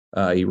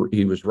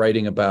 He was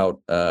writing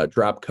about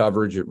drop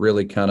coverage. It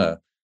really kind of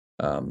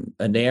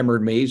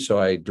enamored me. So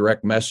I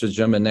direct messaged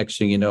him. And next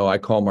thing you know, I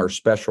call him our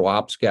special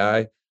ops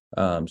guy.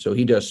 So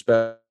he does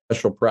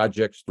special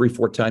projects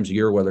 3-4 times a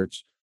year, whether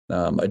it's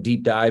a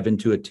deep dive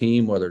into a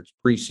team, whether it's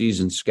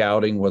preseason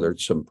scouting, whether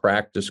it's some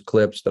practice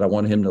clips that I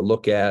want him to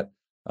look at,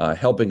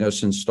 helping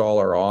us install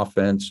our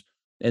offense.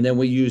 And then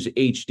we use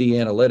HD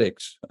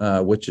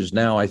analytics, which is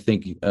now, I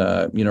think,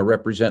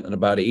 representing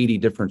about 80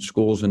 different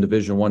schools in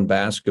Division I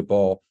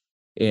basketball.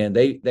 And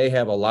they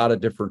have a lot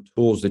of different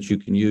tools that you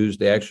can use.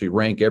 They actually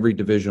rank every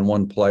Division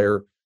I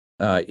player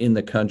in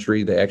the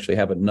country. They actually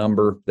have a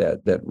number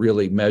that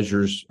really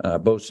measures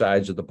both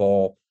sides of the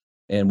ball.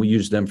 And we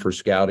use them for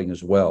scouting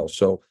as well.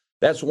 So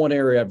that's one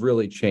area I've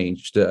really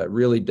changed.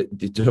 Really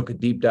took a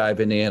deep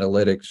dive into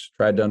analytics,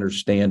 tried to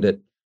understand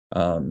it.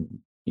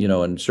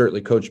 And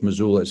certainly Coach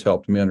Mazzulla has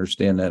helped me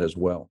understand that as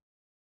well.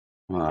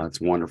 That's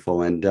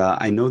wonderful. And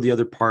I know the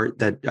other part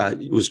that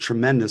was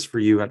tremendous for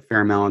you at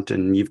Fairmount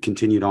and you've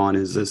continued on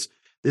is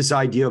this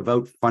idea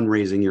about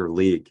fundraising your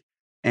league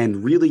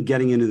and really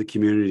getting into the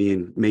community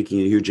and making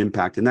a huge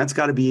impact. And that's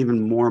got to be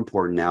even more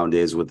important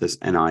nowadays with this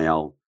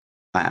NIL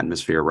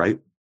atmosphere, right?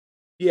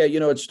 Yeah,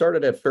 it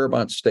started at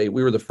Fairmont State.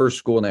 We were the first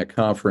school in that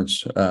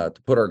conference to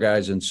put our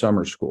guys in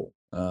summer school.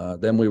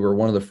 Then we were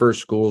one of the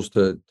first schools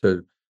to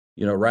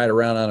ride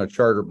around on a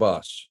charter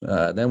bus.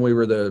 Then we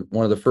were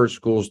one of the first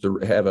schools to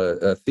have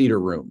a theater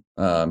room.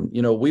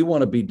 We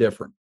want to be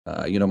different.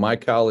 My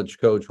college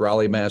coach,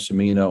 Raleigh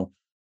Massimino,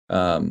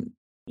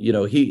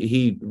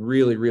 he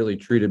really, really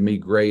treated me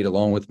great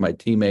along with my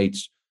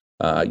teammates.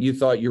 You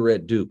thought you were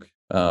at Duke.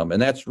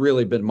 And that's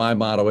really been my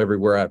motto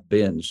everywhere I've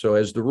been. So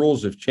as the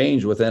rules have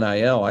changed with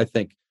NIL, I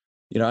think,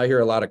 I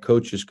hear a lot of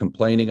coaches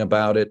complaining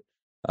about it.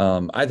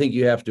 I think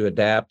you have to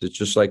adapt. It's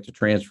just like the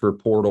transfer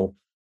portal.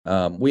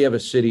 We have a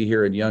city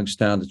here in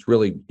Youngstown that's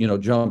really,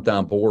 jumped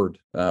on board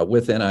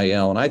with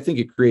NIL. And I think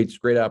it creates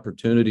great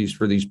opportunities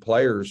for these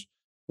players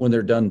when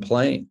they're done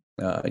playing.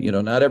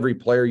 Not every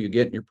player you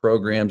get in your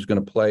program is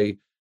going to play,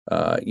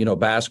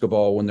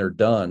 basketball when they're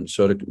done.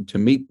 So to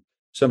meet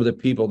some of the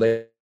people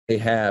they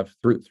have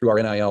through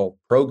our NIL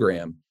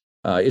program,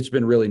 it's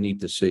been really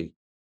neat to see.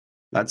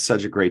 That's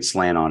such a great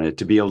slant on it,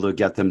 to be able to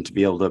get them to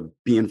be able to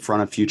be in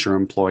front of future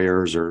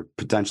employers or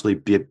potentially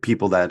be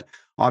people that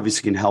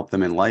obviously can help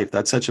them in life.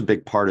 That's such a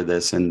big part of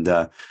this. And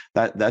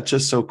that's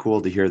just so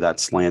cool to hear that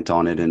slant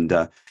on it. And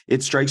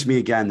it strikes me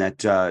again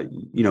that,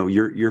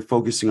 you're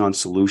focusing on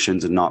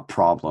solutions and not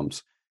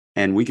problems.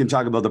 And we can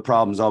talk about the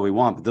problems all we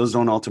want, but those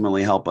don't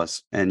ultimately help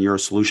us. And you're a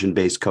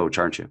solution-based coach,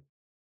 aren't you?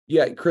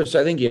 Yeah, Chris,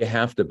 I think you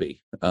have to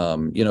be.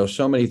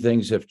 So many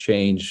things have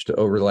changed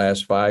over the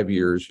last 5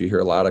 years. You hear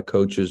a lot of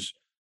coaches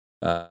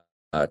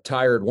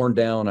tired, worn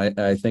down.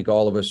 I think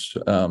all of us,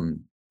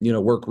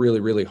 work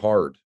really, really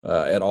hard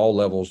at all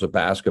levels of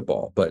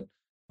basketball. But,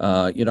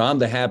 I'm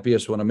the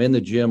happiest when I'm in the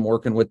gym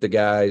working with the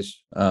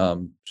guys.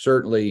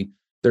 Certainly,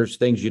 there's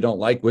things you don't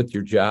like with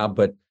your job,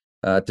 but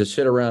to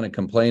sit around and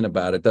complain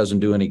about it doesn't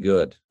do any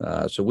good.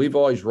 So we've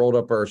always rolled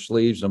up our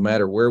sleeves no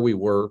matter where we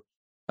were,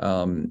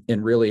 and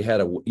really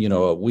had a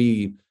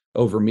we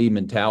over me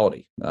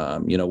mentality.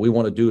 We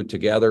want to do it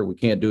together. We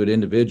can't do it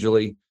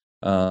individually.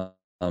 So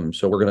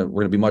we're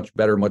gonna be much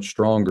better, much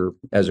stronger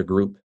as a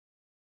group.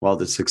 Well,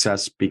 the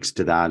success speaks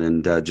to that,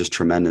 and just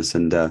tremendous.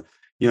 And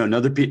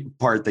another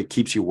part that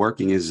keeps you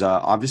working is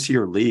obviously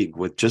your league,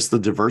 with just the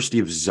diversity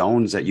of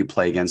zones that you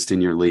play against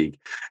in your league.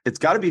 It's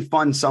got to be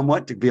fun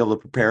somewhat to be able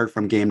to prepare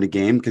from game to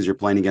game because you're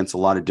playing against a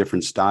lot of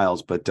different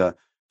styles. But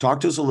talk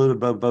to us a little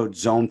bit about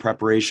zone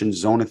preparation,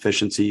 zone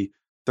efficiency,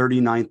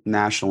 39th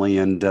nationally,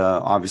 and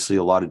obviously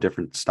a lot of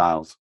different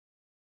styles.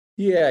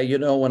 Yeah,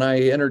 when I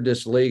entered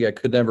this league, I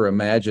could never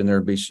imagine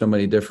there'd be so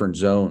many different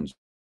zones.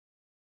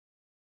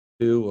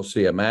 We'll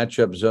see a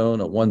matchup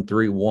zone, a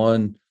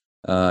 1-3-1,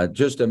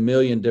 just a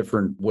million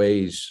different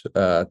ways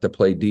to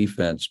play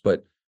defense.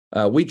 But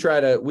we try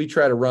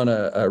to run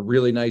a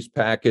really nice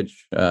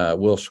package.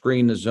 We'll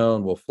screen the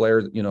zone, we'll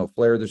flare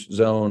the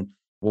zone,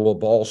 we'll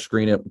ball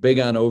screen it. Big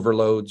on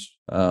overloads,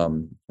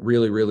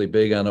 really, really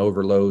big on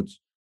overloads.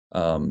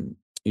 Some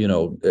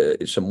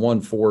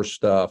 1-4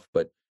 stuff,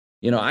 but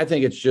I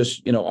think it's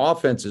just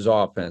offense is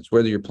offense.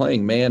 Whether you're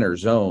playing man or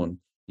zone,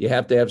 you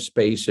have to have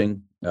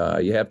spacing.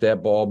 You have to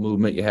have ball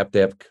movement. You have to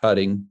have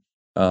cutting.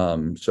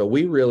 So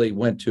we really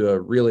went to a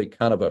really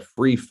kind of a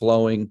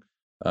free-flowing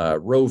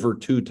Rover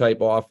 2 type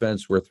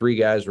offense where 3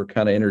 guys were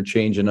kind of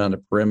interchanging on the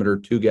perimeter.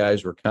 2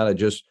 guys were kind of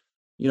just,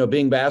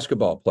 being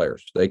basketball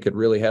players. They could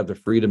really have the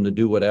freedom to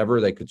do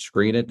whatever. They could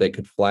screen it. They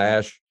could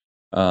flash.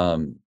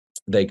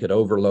 They could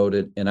overload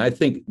it. And I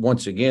think,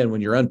 once again,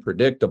 when you're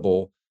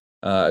unpredictable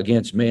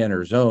against man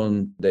or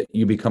zone, that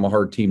you become a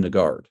hard team to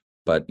guard.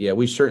 But yeah,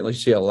 we certainly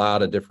see a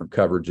lot of different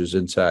coverages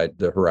inside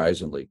the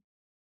Horizon League.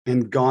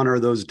 And gone are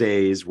those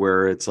days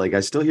where it's like, I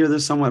still hear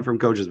this somewhat from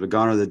coaches, but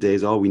gone are the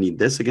days, oh, we need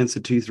this against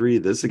a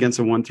 2-3, this against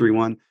a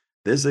 1-3-1,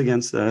 this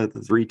against the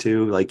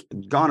 3-2. Like,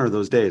 gone are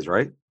those days,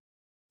 right?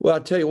 Well,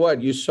 I'll tell you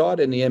what, you saw it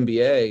in the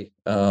NBA,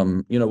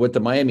 with the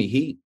Miami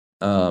Heat.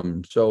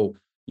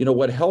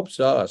 What helps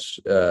us,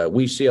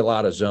 we see a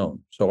lot of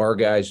zone. So our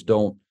guys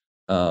don't,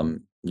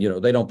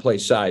 they don't play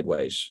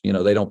sideways.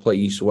 They don't play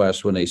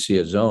east-west when they see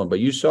a zone. But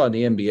you saw in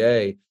the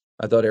NBA,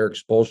 I thought Eric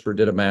Spoelstra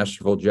did a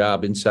masterful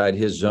job inside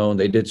his zone.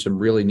 They did some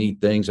really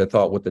neat things, I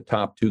thought, with the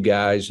top 2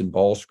 guys and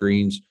ball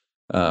screens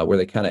where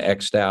they kind of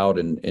X'd out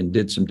and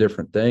did some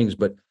different things.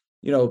 But,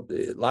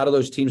 a lot of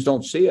those teams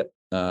don't see it.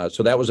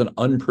 So that was an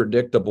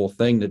unpredictable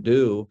thing to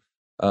do,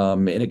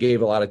 and it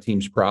gave a lot of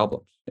teams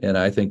problems. And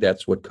I think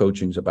that's what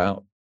coaching's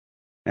about.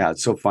 Yeah,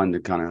 it's so fun to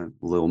kind of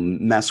a little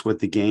mess with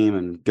the game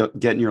and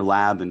get in your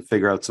lab and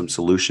figure out some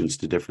solutions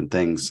to different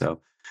things.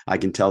 So I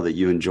can tell that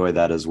you enjoy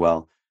that as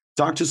well.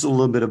 Talk to us a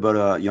little bit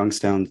about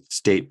Youngstown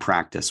State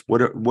practice.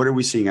 What are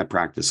we seeing at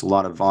practice? A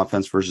lot of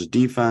offense versus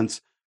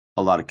defense,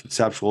 a lot of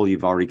conceptual.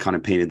 You've already kind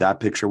of painted that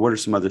picture. What are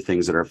some other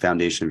things that are a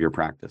foundation of your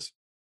practice?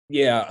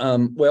 Yeah.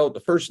 Well,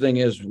 the first thing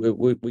is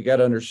we got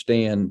to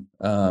understand,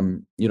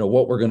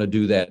 what we're going to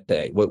do that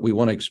day. What we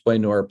want to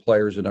explain to our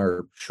players in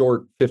our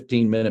short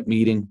 15-minute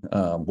meeting.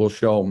 We'll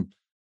show them,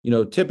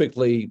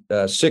 typically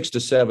 6 to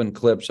 7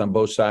 clips on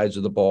both sides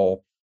of the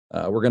ball.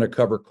 We're going to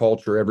cover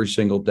culture every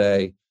single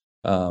day.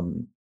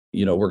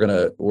 We're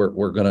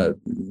gonna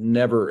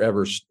never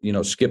ever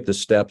skip the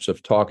steps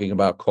of talking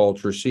about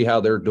culture, see how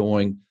they're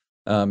doing.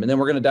 And then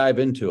we're going to dive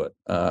into it.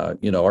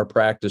 Our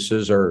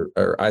practices are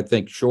I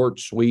think, short,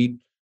 sweet,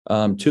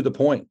 to the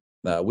point.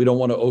 We don't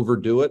want to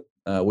overdo it.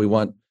 We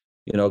want,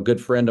 a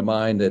good friend of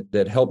mine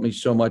that helped me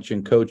so much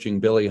in coaching,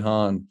 Billy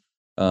Hahn.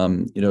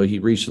 He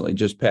recently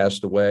just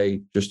passed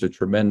away, just a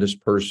tremendous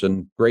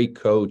person, great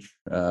coach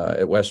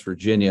at West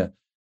Virginia.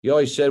 He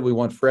always said, we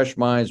want fresh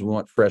minds, we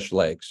want fresh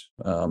legs.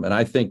 And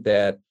I think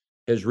that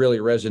has really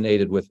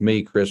resonated with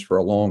me, Chris, for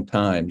a long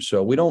time.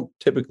 So we don't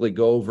typically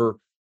go over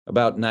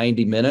about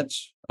 90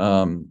 minutes,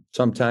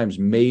 sometimes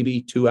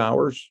maybe 2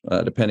 hours,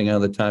 depending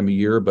on the time of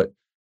year. But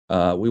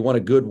we want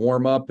a good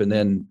warm up. And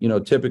then,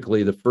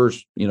 typically the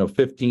first,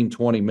 15,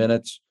 20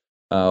 minutes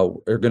are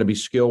going to be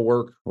skill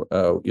work,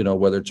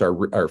 whether it's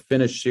our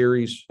finish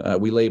series.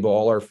 We label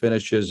all our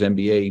finishes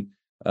NBA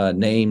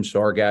names, so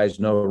our guys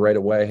know right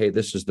away, hey,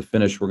 this is the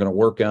finish we're going to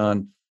work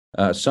on.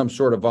 Some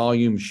sort of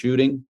volume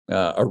shooting,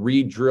 a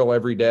read drill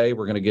every day.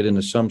 We're going to get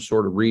into some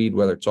sort of read,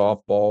 whether it's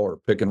off ball or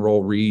pick and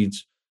roll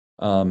reads.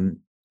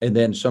 and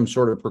then some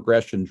sort of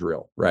progression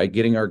drill, right?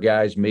 Getting our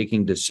guys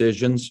making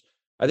decisions.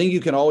 I think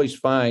you can always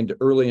find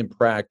early in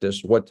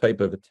practice what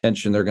type of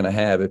attention they're going to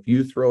have. If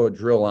you throw a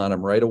drill on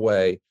them right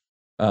away,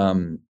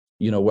 whether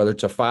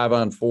it's a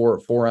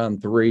 5-on-4,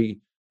 4-on-3,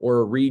 or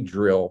a read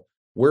drill,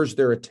 where's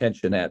their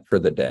attention at for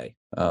the day?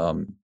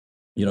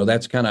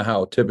 That's kind of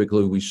how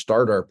typically we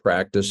start our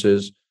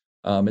practices.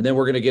 And then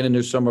we're going to get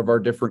into some of our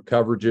different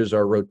coverages,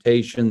 our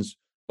rotations.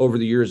 Over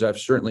the years, I've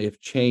certainly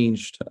have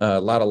changed a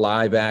lot of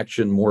live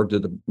action, more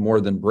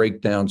than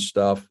breakdown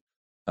stuff.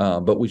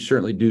 But we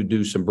certainly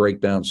do some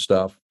breakdown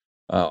stuff.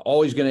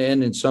 Always going to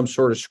end in some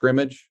sort of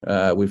scrimmage.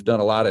 We've done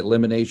a lot of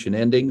elimination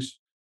endings.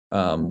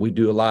 We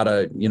do a lot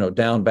of,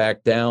 down,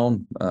 back,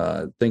 down,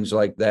 things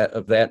like that,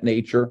 of that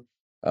nature.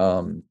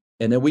 And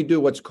then we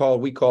do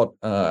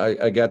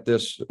I got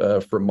this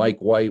from Mike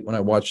White when I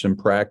watched him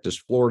practice,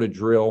 Florida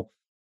drill.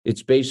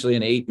 It's basically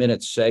an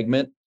 8-minute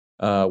segment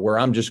where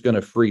I'm just going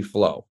to free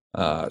flow.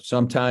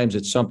 Sometimes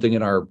it's something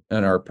in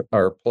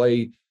our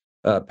play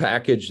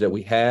package that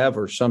we have,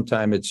 or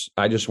sometimes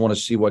I just want to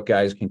see what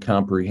guys can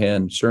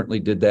comprehend.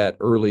 Certainly did that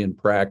early in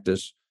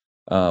practice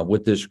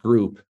with this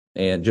group,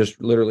 and just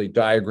literally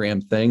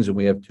diagram things. And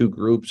we have 2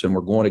 groups and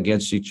we're going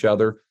against each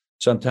other.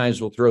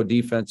 Sometimes we'll throw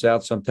defense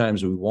out.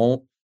 Sometimes we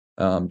won't.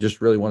 Just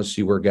really want to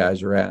see where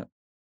guys are at.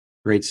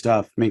 Great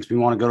stuff. Makes me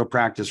want to go to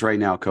practice right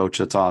now, Coach.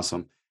 That's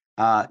awesome.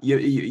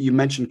 You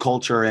mentioned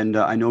culture, and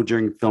I know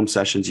during film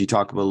sessions you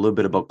talk about a little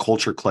bit about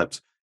culture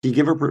clips. Can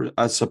you give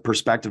us a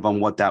perspective on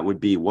what that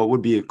would be? What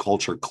would be a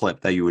culture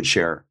clip that you would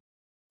share?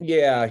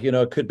 Yeah,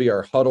 it could be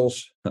our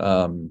huddles.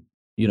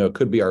 It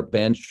could be our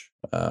bench.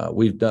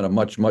 We've done a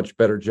much, much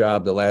better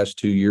job the last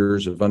 2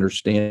 years of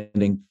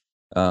understanding.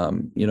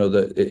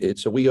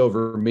 It's a we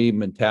over me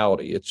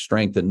mentality. It's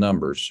strength in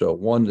numbers. So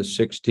 1 to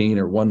 16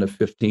 or 1 to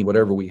 15,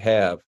 whatever we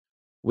have,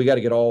 we got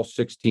to get all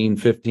 16,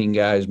 15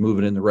 guys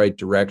moving in the right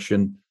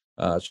direction.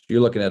 So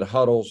you're looking at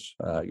huddles.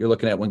 You're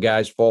looking at when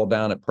guys fall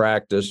down at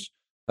practice,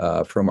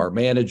 from our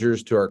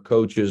managers to our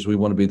coaches. We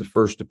want to be the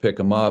first to pick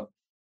them up.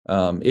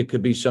 It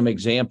could be some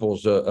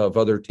examples of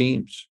other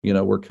teams.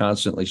 We're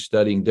constantly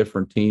studying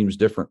different teams,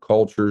 different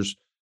cultures.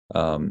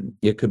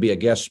 It could be a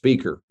guest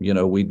speaker.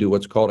 We do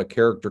what's called a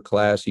character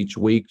class each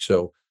week.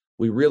 So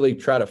we really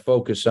try to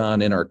focus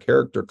on, in our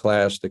character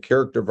class, the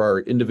character of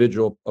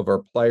our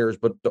players,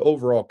 but the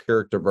overall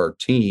character of our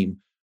team,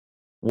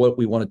 what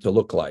we want it to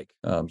look like.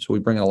 So we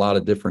bring a lot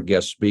of different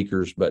guest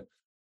speakers, but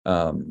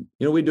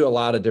we do a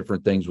lot of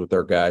different things with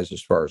our guys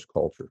as far as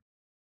culture.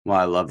 Well,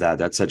 I love that.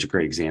 That's such a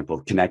great example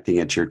of connecting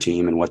it to your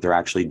team and what they're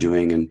actually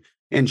doing, and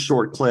in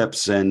short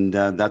clips. And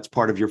that's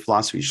part of your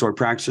philosophy: short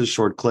practices,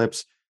 short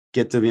clips,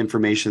 get the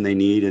information they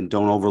need, and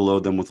don't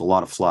overload them with a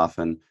lot of fluff.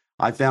 And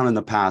I found in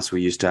the past,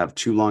 we used to have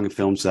too long of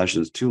film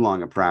sessions, too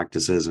long of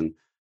practices, and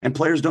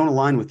players don't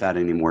align with that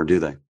anymore, do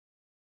they?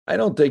 I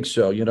don't think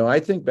so. I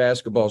think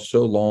basketball is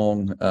so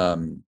long.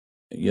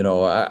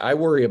 I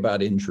worry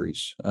about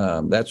injuries.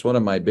 That's one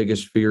of my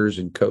biggest fears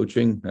in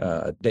coaching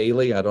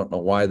daily. I don't know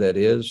why that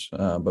is,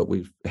 but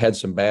we've had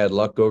some bad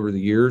luck over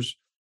the years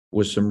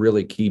with some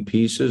really key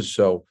pieces.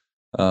 So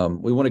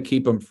we want to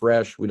keep them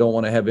fresh. We don't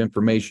want to have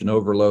information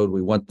overload.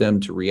 We want them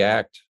to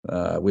react.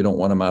 We don't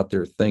want them out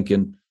there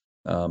thinking,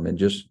 and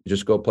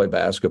just go play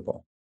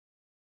basketball.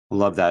 I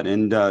love that.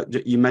 And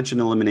you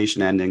mentioned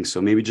elimination ending, so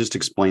maybe just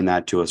explain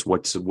that to us.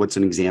 What's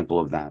an example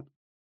of that?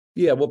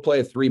 Yeah, we'll play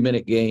a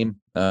 3-minute game.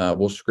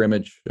 We'll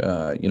scrimmage,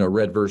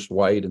 red versus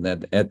white. And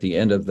then at the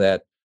end of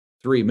that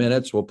 3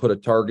 minutes, we'll put a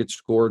target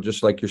score,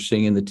 just like you're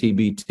seeing in the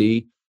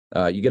TBT.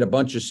 You get a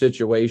bunch of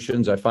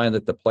situations. I find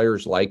that the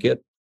players like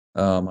it.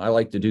 I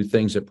like to do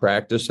things at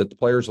practice that the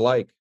players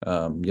like.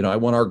 I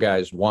want our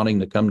guys wanting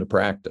to come to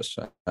practice.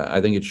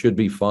 I think it should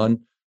be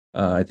fun.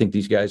 I think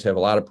these guys have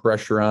a lot of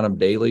pressure on them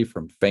daily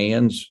from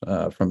fans,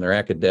 from their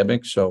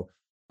academics. So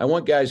I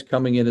want guys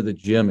coming into the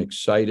gym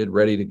excited,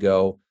 ready to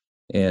go.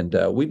 And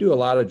we do a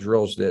lot of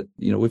drills that,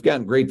 we've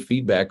gotten great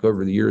feedback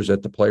over the years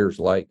that the players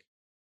like.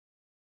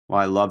 Well,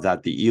 I love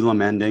that. The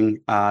elim ending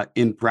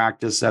in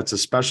practice, that's a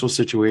special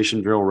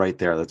situation drill right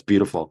there. That's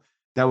beautiful.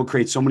 That will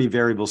create so many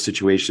variable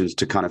situations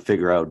to kind of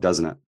figure out,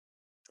 doesn't it?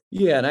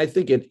 Yeah, and I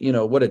think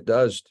what it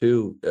does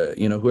too,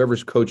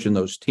 whoever's coaching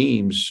those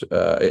teams,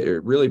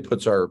 it really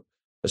puts our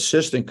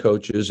assistant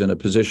coaches in a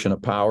position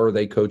of power.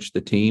 They coach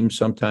the team.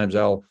 Sometimes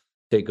I'll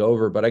take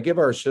over, but I give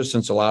our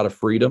assistants a lot of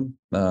freedom.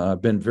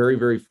 I've been very,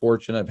 very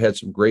fortunate. I've had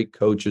some great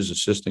coaches,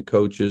 assistant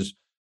coaches.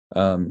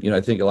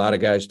 I think a lot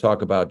of guys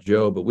talk about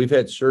Joe, but we've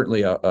had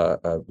certainly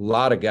a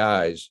lot of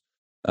guys.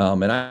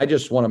 And I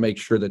just want to make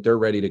sure that they're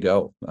ready to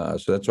go.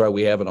 So that's why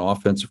we have an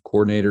offensive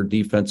coordinator,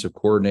 defensive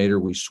coordinator.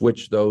 We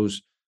switch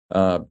those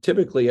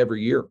typically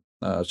every year.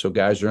 So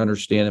guys are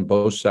understanding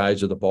both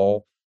sides of the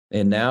ball.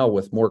 And now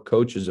with more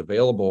coaches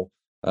available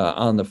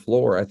on the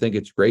floor, I think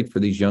it's great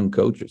for these young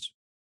coaches.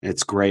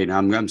 It's great.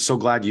 I'm so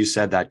glad you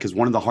said that, because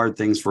one of the hard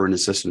things for an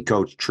assistant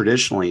coach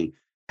traditionally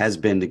has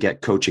been to get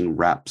coaching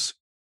reps.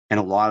 And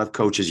a lot of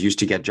coaches used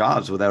to get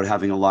jobs without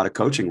having a lot of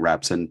coaching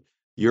reps. And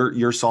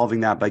you're solving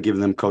that by giving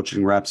them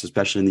coaching reps,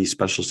 especially in these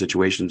special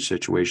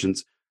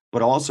situations.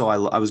 But also,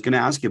 I was going to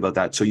ask you about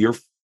that. So you're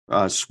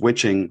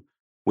switching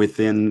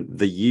within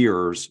the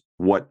years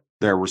what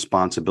their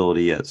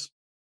responsibility is.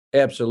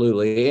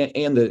 Absolutely.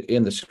 And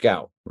the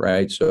scout,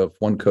 right? So if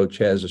one coach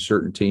has a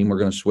certain team, we're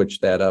going to switch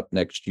that up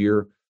next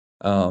year.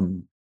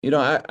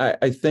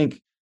 I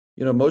think,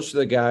 most of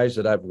the guys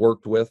that I've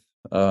worked with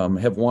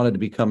have wanted to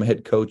become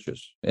head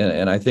coaches.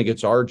 And I think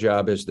it's our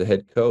job as the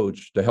head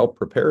coach to help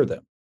prepare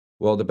them.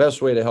 Well, the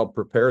best way to help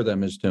prepare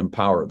them is to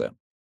empower them.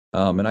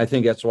 And I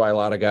think that's why a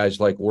lot of guys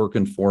like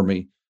working for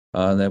me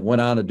that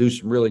went on to do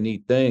some really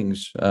neat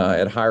things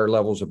at higher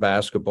levels of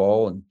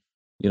basketball. And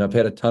I've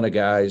had a ton of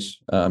guys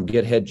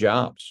get head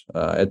jobs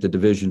at the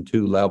Division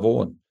II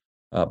level, and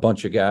a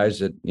bunch of guys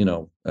that,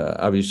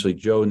 obviously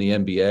Joe in the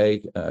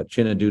NBA,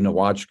 Chinadu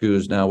Nwachukwu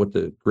is now with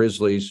the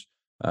Grizzlies.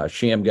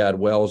 Shamgad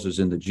Wells is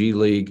in the G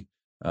League.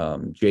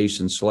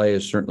 Jason Slay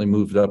has certainly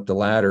moved up the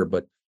ladder.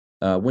 But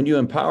when you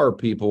empower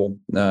people,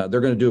 they're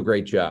going to do a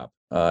great job.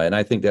 And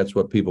I think that's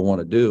what people want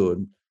to do.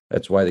 And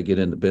that's why they get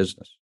into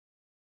business.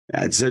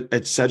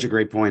 It's such a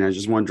great point. I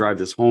just want to drive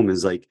this home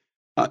is like,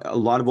 a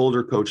lot of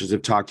older coaches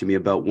have talked to me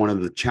about one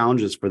of the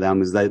challenges for them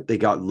is that they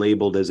got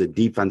labeled as a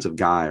defensive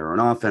guy or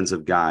an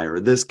offensive guy or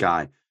this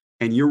guy,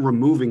 and you're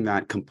removing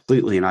that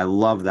completely. And I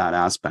love that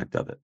aspect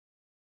of it.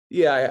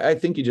 Yeah, I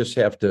think you just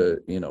have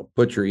to,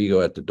 put your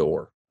ego at the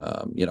door.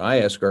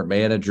 I ask our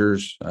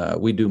managers,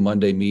 we do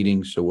Monday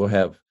meetings, so we'll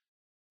have,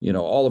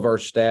 all of our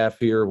staff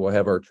here, we'll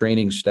have our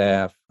training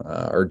staff,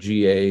 our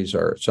GAs,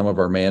 some of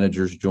our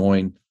managers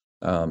join.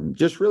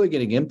 Just really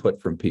getting input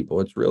from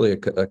people. It's really a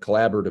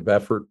collaborative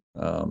effort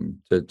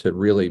to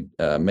really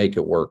make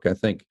it work. I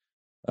think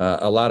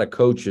a lot of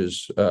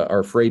coaches are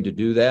afraid to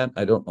do that.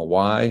 I don't know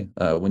why.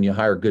 When you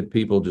hire good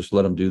people, just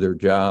let them do their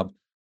job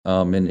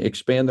and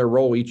expand their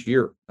role each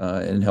year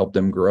and help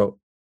them grow.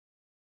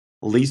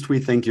 At least we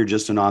think you're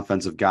just an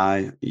offensive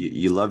guy.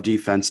 You love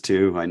defense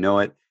too. I know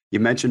it. You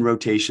mentioned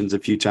rotations a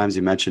few times.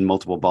 You mentioned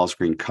multiple ball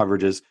screen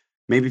coverages.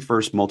 Maybe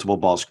first multiple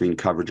ball screen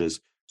coverages.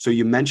 So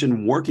you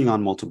mentioned working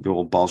on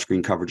multiple ball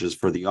screen coverages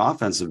for the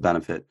offensive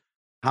benefit.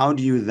 How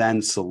do you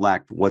then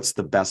select what's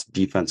the best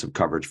defensive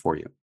coverage for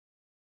you?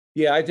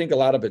 Yeah, I think a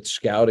lot of it's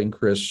scouting,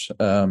 Chris.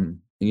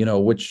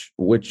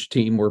 Which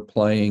team we're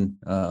playing.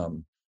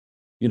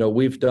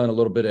 We've done a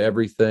little bit of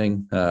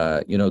everything.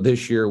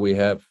 This year we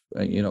have,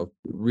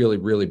 really,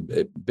 really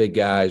big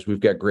guys. We've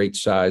got great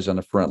size on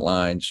the front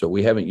line. So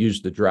we haven't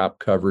used the drop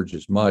coverage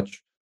as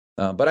much.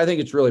 But I think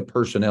it's really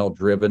personnel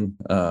driven,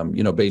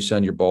 based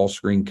on your ball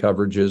screen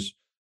coverages,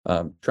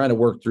 trying to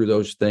work through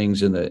those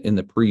things in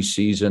the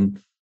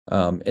preseason.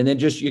 And then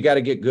just you got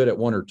to get good at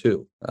one or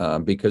two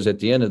because at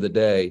the end of the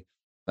day,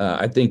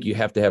 I think you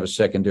have to have a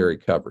secondary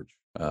coverage.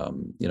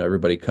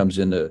 Everybody comes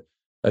into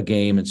a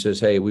game and says,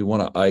 hey, we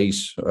want to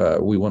ice,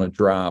 we want to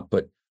drop.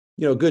 But,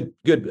 good.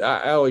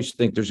 I always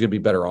think there's going to be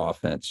better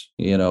offense.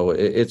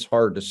 It's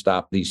hard to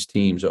stop these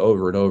teams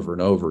over and over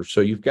and over.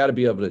 So you've got to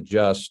be able to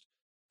adjust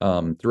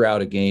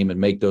throughout a game and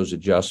make those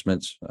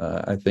adjustments.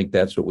 I think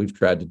that's what we've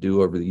tried to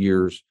do over the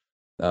years.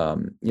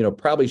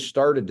 Probably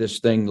started this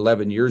thing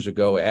 11 years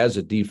ago as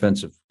a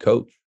defensive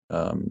coach,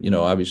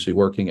 obviously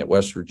working at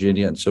West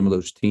Virginia and some of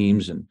those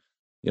teams and,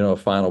 a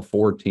Final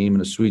Four team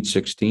and a Sweet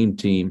 16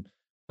 team.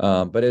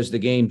 But as the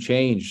game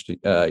changed,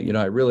 I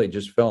really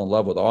just fell in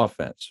love with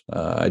offense.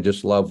 I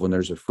just love when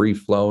there's a free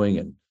flowing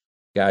and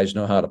guys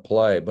know how to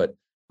play. But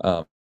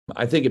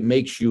I think it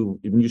makes you,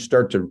 when you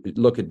start to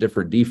look at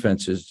different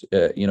defenses,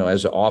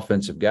 as an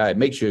offensive guy, it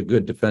makes you a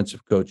good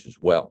defensive coach as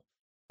well.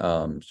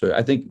 So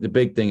I think the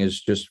big thing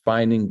is just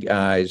finding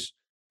guys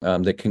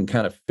that can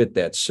kind of fit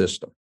that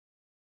system.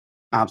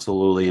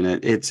 Absolutely.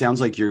 And it sounds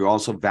like you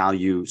also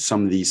value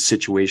some of these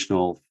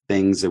situational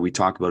things that we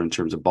talk about in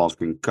terms of ball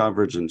screen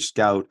coverage and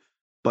scout,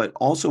 but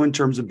also in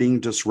terms of being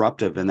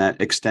disruptive and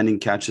that extending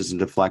catches and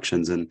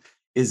deflections. And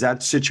is that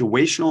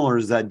situational or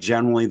is that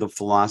generally the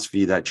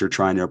philosophy that you're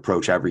trying to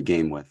approach every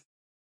game with?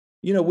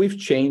 We've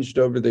changed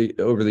over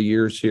the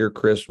years here,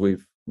 Chris.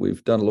 We've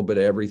done a little bit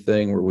of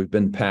everything where we've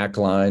been pack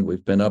line,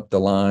 we've been up the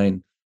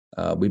line,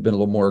 we've been a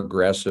little more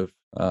aggressive.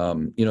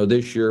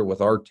 This year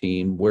with our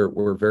team,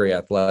 we're very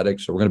athletic,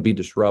 so we're going to be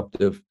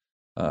disruptive.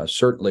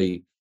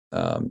 Certainly,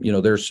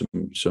 there's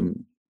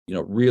some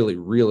really,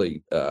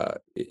 really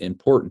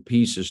important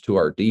pieces to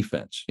our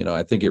defense.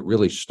 I think it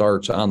really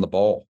starts on the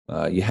ball.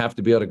 You have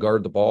to be able to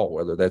guard the ball,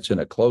 whether that's in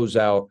a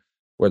closeout,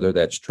 whether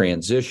that's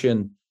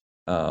transition,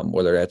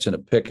 whether that's in a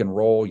pick and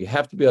roll. You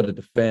have to be able to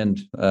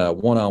defend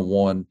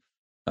one-on-one.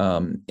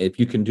 If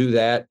you can do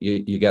that,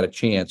 you got a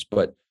chance.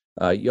 But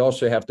you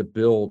also have to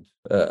build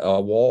a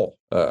wall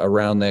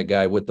around that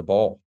guy with the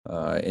ball.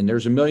 And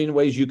there's a million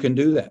ways you can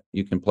do that.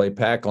 You can play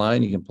pack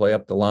line, you can play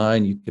up the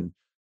line, you can,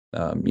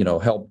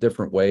 help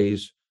different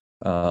ways.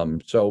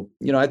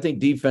 I think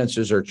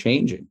defenses are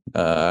changing.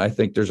 I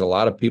think there's a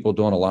lot of people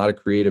doing a lot of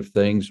creative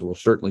things. We'll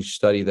certainly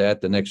study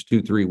that the next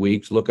 2-3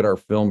 weeks, look at our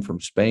film from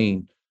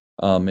Spain.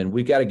 And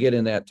we got to get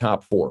in that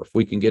top four. If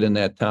we can get in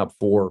that top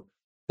four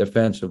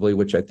defensively,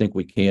 which I think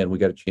we can, we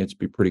got a chance to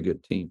be a pretty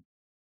good team.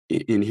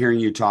 In hearing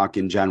you talk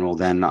in general,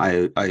 then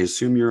I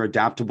assume you're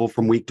adaptable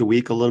from week to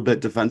week a little bit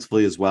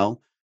defensively as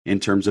well in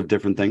terms of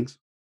different things.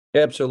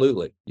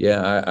 Absolutely.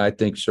 Yeah, I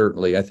think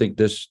certainly. I think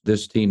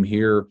this team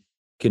here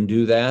can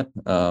do that.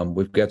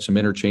 We've got some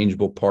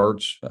interchangeable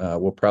parts.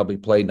 We'll probably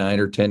play 9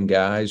 or 10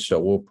 guys, so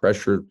we'll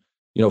pressure,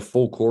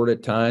 full court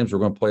at times. We're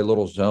going to play a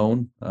little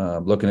zone.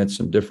 Looking at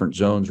some different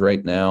zones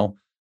right now.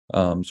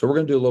 So we're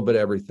going to do a little bit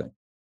of everything.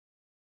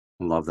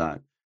 I love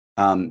that.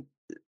 Um,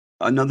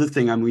 Another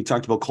thing, I mean, we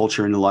talked about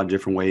culture in a lot of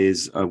different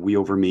ways. We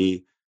over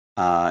me,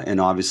 and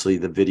obviously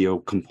the video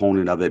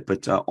component of it,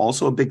 but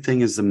also a big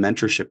thing is the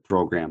mentorship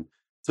program.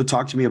 So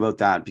talk to me about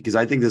that, because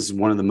I think this is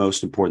one of the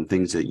most important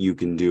things that you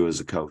can do as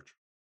a coach.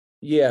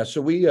 Yeah, so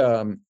we,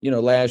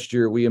 last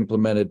year we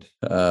implemented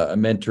a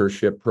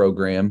mentorship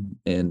program,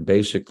 and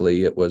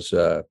basically it was,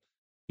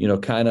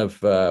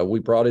 we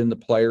brought in the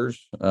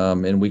players,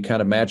 and we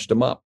kind of matched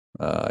them up.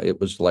 It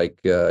was like,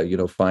 I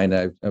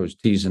was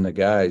teasing the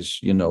guys,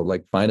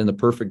 like finding the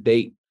perfect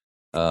date.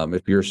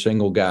 If you're a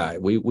single guy,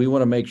 we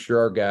want to make sure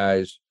our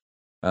guys,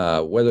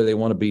 whether they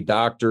want to be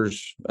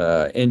doctors,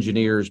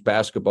 engineers,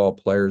 basketball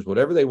players,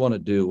 whatever they want to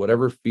do,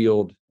 whatever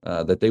field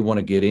that they want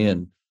to get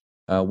in,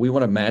 we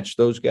want to match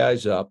those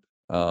guys up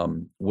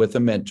with a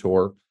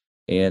mentor,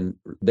 and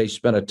they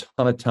spent a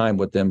ton of time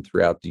with them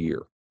throughout the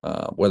year.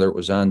 Whether it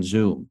was on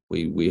Zoom,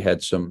 we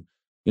had some,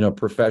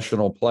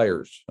 professional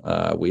players.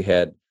 We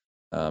had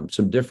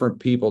some different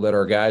people that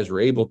our guys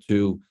were able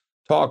to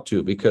talk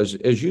to, because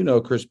as you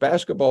know, Chris,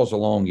 basketball is a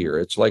long year.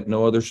 It's like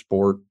no other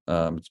sport.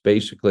 It's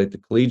basically at the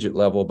collegiate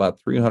level about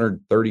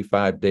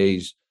 335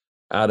 days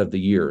out of the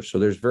year. So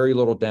there's very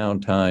little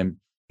downtime.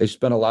 They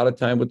spend a lot of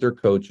time with their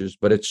coaches,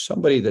 but it's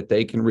somebody that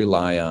they can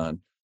rely on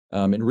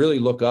and really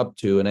look up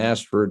to and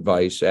ask for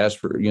advice, ask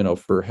for,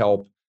 for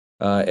help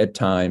at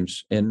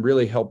times, and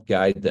really help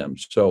guide them.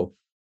 So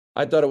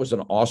I thought it was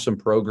an awesome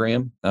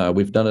program.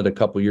 We've done it a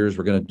couple of years.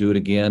 We're going to do it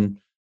again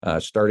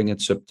starting in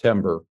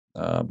September.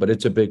 But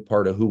it's a big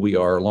part of who we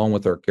are, along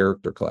with our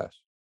character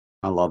class.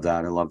 I love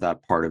that. I love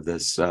that part of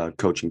this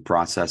coaching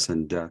process.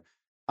 And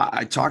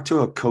I talked to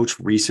a coach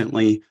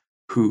recently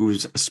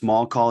who's a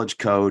small college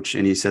coach,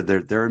 and he said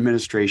their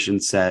administration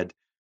said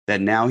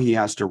that now he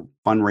has to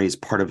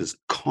fundraise part of his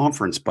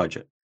conference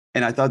budget.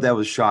 And I thought that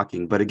was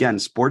shocking. But again,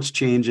 sports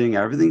changing,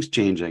 everything's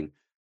changing.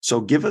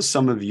 So give us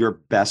some of your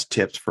best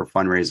tips for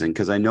fundraising,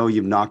 because I know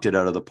you've knocked it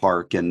out of the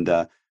park and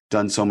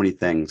done so many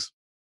things.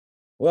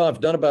 Well,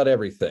 I've done about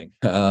everything.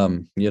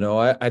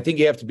 I think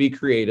you have to be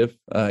creative.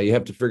 You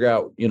have to figure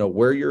out,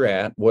 where you're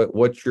at,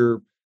 what's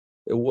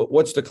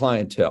the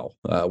clientele,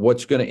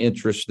 what's going to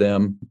interest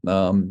them.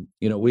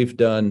 We've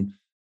done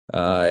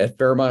at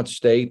Fairmont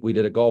State, we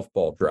did a golf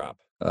ball drop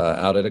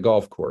out at a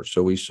golf course.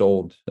 So we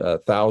sold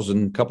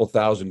couple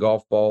thousand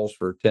golf balls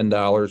for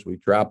 $10. We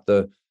dropped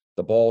the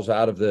balls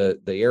out of the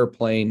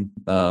airplane.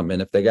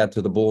 And if they got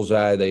to the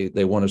bullseye,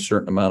 they won a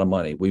certain amount of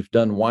money. We've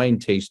done wine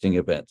tasting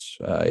events.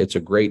 It's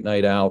a great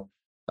night out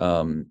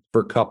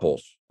for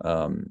couples.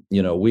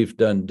 We've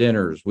done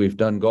dinners. We've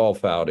done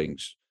golf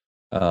outings.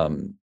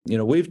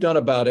 We've done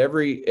about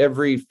every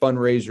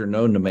fundraiser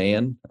known to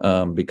man,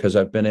 because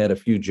I've been at a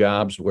few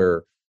jobs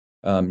where,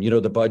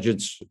 the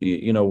budgets,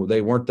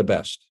 they weren't the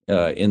best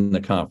in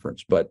the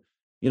conference. But,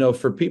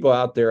 for people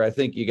out there, I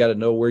think you got to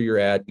know where you're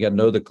at. You got to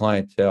know the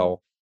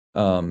clientele.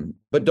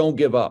 But don't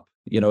give up.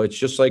 It's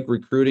just like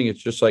recruiting.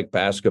 It's just like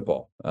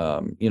basketball,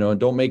 and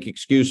don't make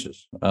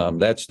excuses.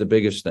 That's the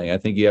biggest thing. I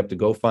think you have to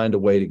go find a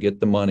way to get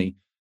the money,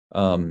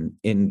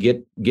 and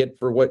get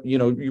for what,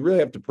 you really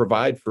have to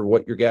provide for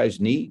what your guys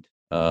need.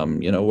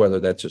 Whether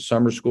that's a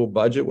summer school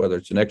budget, whether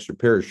it's an extra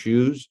pair of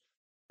shoes,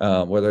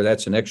 whether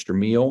that's an extra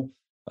meal.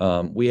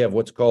 We have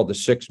what's called the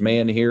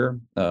 6-man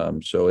here.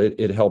 So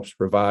it helps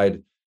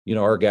provide,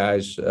 our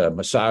guys,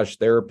 massage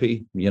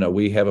therapy.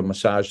 We have a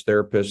massage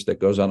therapist that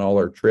goes on all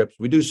our trips.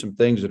 We do some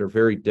things that are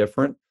very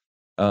different,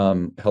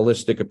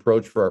 holistic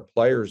approach for our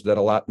players that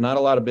not a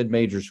lot of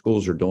mid-major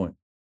schools are doing.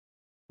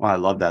 Well, I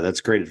love that.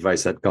 That's great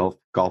advice. That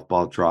golf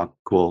ball drop.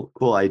 Cool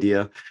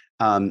idea.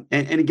 And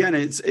again,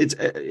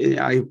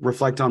 I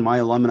reflect on my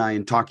alumni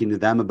and talking to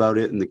them about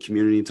it, and the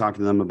community and talking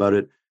to them about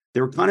it.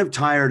 They were kind of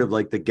tired of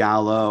like the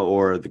gala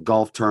or the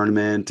golf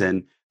tournament,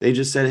 and they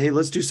just said, hey,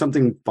 let's do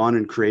something fun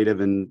and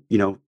creative and,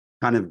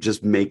 kind of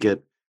just make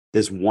it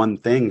this one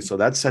thing. So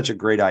that's such a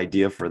great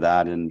idea for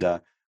that. And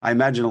I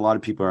imagine a lot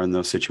of people are in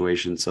those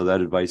situations. So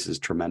that advice is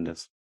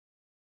tremendous.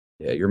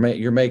 Yeah,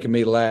 you're making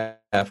me laugh,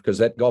 because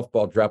that golf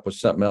ball drop was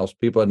something else.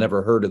 People had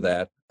never heard of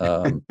that.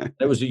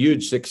 It was a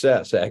huge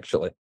success,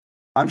 actually.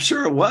 I'm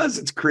sure it was.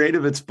 It's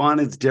creative. It's fun.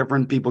 It's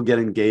different. People get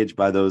engaged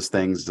by those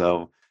things.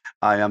 So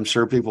I'm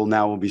sure people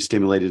now will be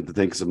stimulated to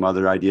think of some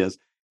other ideas.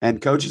 And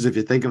coaches, if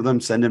you think of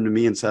them, send them to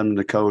me and send them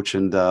to Coach,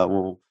 and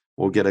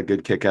we'll get a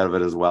good kick out of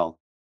it as well.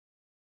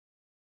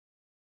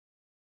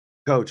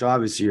 Coach,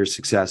 obviously your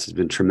success has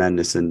been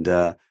tremendous. And,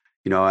 I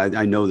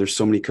know there's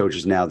so many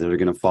coaches now that are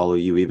going to follow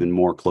you even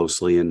more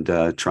closely and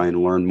try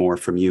and learn more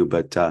from you.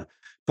 But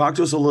talk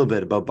to us a little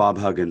bit about Bob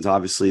Huggins,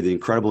 obviously the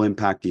incredible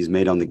impact he's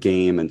made on the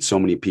game and so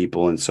many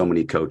people and so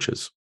many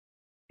coaches.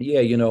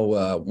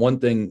 Yeah, one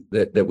thing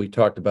that we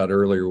talked about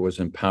earlier was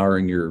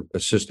empowering your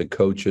assistant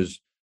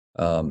coaches.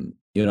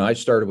 I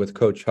started with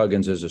Coach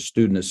Huggins as a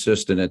student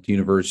assistant at the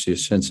University of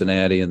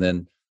Cincinnati, and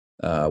then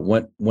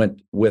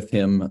went with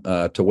him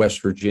to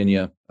West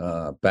Virginia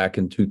back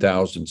in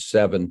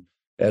 2007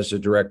 as the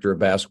director of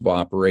basketball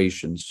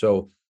operations.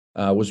 So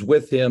I was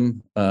with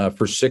him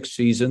for 6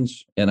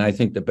 seasons, and I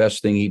think the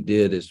best thing he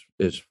did is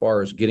as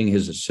far as getting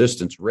his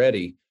assistants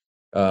ready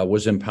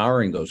was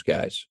empowering those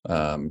guys.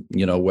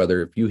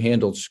 Whether if you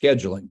handled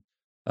scheduling,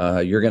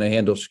 you're going to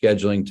handle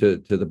scheduling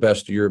to the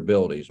best of your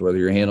abilities, whether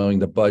you're handling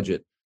the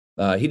budget.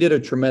 He did a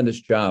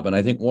tremendous job. And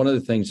I think one of the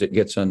things that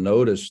gets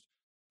unnoticed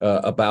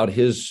about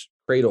his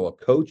cradle of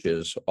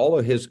coaches, all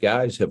of his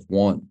guys have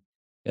won.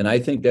 And I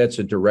think that's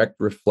a direct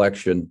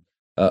reflection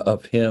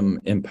of him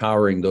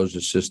empowering those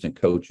assistant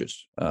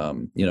coaches,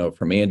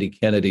 from Andy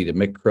Kennedy to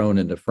Mick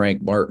Cronin to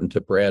Frank Martin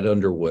to Brad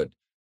Underwood.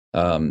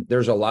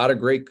 There's a lot of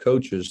great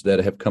coaches that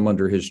have come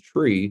under his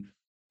tree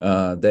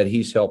that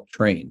he's helped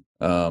train,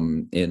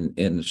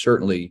 and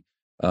certainly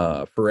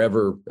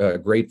forever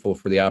grateful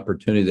for the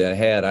opportunity that I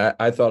had.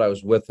 I thought I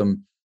was with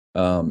him,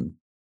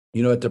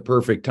 at the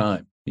perfect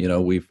time.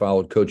 We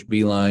followed Coach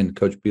Beeline.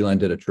 Coach Beeline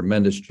did a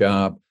tremendous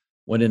job,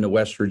 went into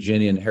West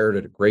Virginia,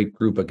 inherited a great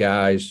group of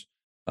guys.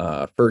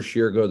 First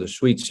year, go to the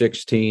Sweet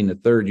 16. The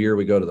third year,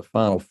 we go to the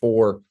Final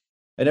Four.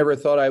 I never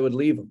thought I would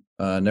leave them.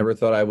 Never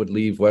thought I would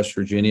leave West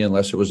Virginia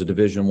unless it was a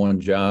Division I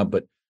job,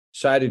 but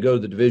decided to go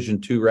the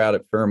Division II route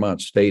at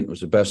Fairmont State. It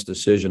was the best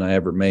decision I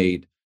ever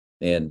made.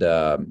 And,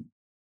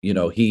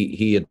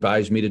 he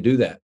advised me to do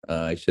that.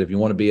 He said, if you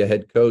want to be a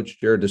head coach,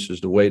 Jerrod, this is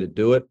the way to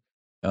do it.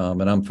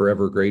 And I'm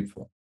forever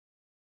grateful.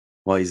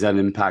 Well, he's had an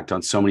impact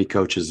on so many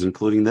coaches,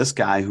 including this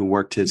guy who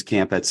worked his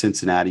camp at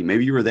Cincinnati.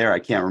 Maybe you were there. I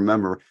can't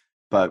remember.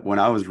 But when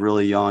I was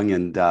really young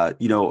and,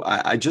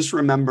 I just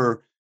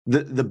remember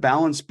the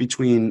balance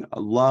between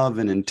love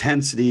and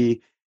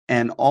intensity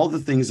and all the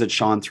things that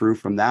shone through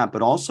from that,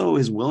 but also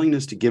his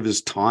willingness to give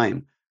his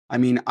time. I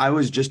mean, I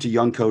was just a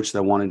young coach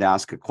that wanted to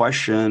ask a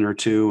question or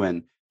two,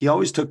 and he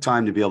always took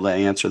time to be able to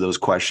answer those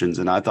questions.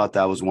 And I thought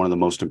that was one of the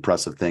most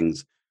impressive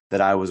things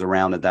that I was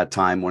around at that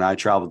time when I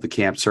traveled the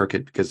camp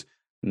circuit, because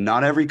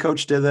not every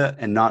coach did that,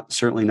 and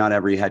certainly not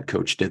every head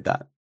coach did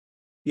that.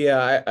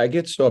 Yeah, I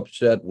get so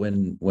upset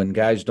when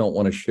guys don't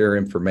want to share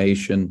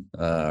information,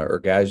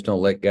 or guys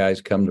don't let guys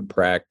come to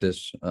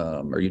practice,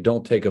 or you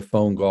don't take a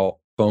phone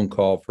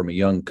call from a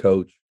young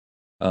coach.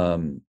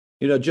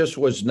 Just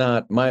was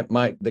not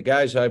the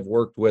guys I've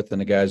worked with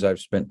and the guys I've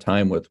spent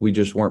time with, we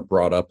just weren't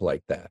brought up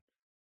like that.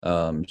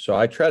 So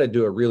I try to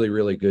do a really,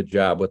 really good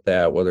job with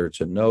that, whether it's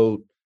a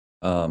note.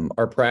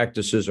 Our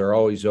practices are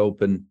always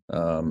open.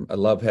 I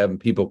love having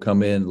people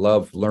come in,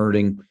 love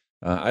learning.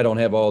 I don't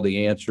have all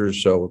the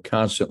answers, so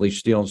constantly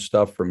stealing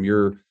stuff from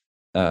your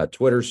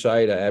Twitter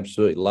site. I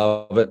absolutely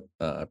love it.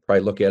 I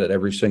probably look at it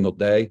every single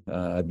day.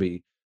 I'd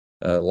be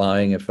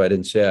lying if I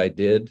didn't say I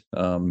did,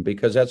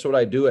 because that's what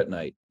I do at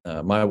night.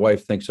 My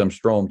wife thinks I'm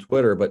strolling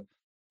Twitter, but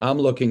I'm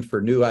looking for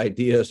new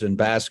ideas in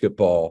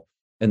basketball,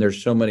 and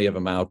there's so many of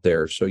them out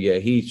there. So, yeah,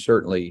 he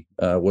certainly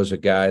was a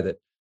guy that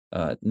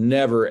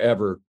never,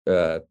 ever,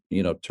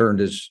 turned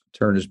his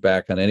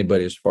back on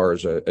anybody as far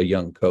as a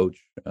young coach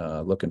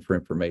looking for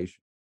information.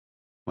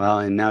 Well,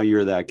 and now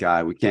you're that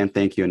guy. We can't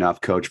thank you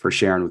enough, Coach, for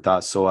sharing with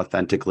us so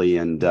authentically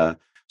and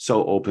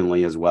so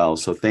openly as well.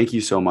 So thank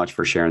you so much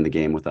for sharing the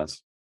game with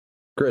us.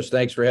 Chris,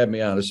 thanks for having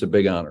me on. It's a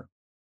big honor.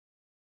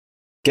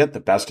 Get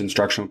the best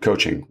instructional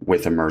coaching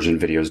with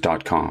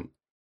immersionvideos.com.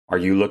 Are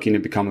you looking to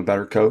become a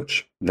better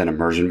coach? Then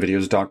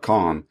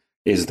immersionvideos.com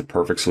is the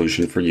perfect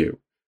solution for you.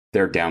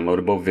 Their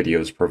downloadable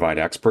videos provide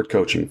expert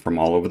coaching from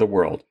all over the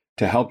world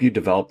to help you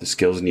develop the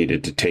skills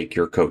needed to take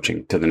your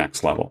coaching to the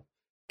next level.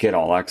 Get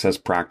all access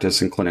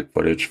practice and clinic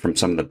footage from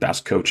some of the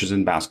best coaches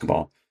in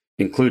basketball,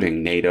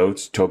 including Nate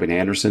Oates, Tobin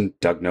Anderson,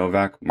 Doug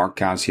Novak, Mark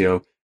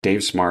Cassio,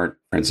 Dave Smart,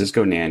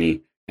 Francisco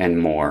Nani,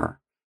 and more.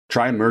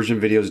 Try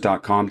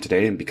immersionvideos.com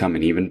today and become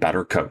an even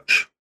better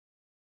coach.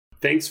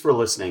 Thanks for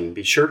listening.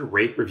 Be sure to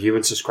rate, review,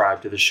 and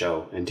subscribe to the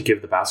show, and to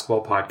give the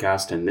Basketball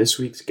Podcast and this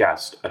week's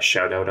guest a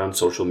shout out on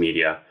social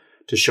media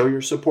to show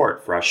your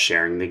support for us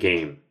sharing the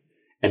game.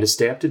 And to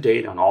stay up to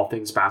date on all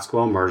things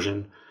basketball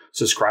immersion,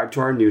 subscribe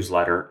to our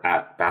newsletter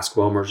at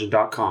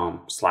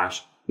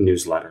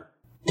basketballimmersion.com/newsletter.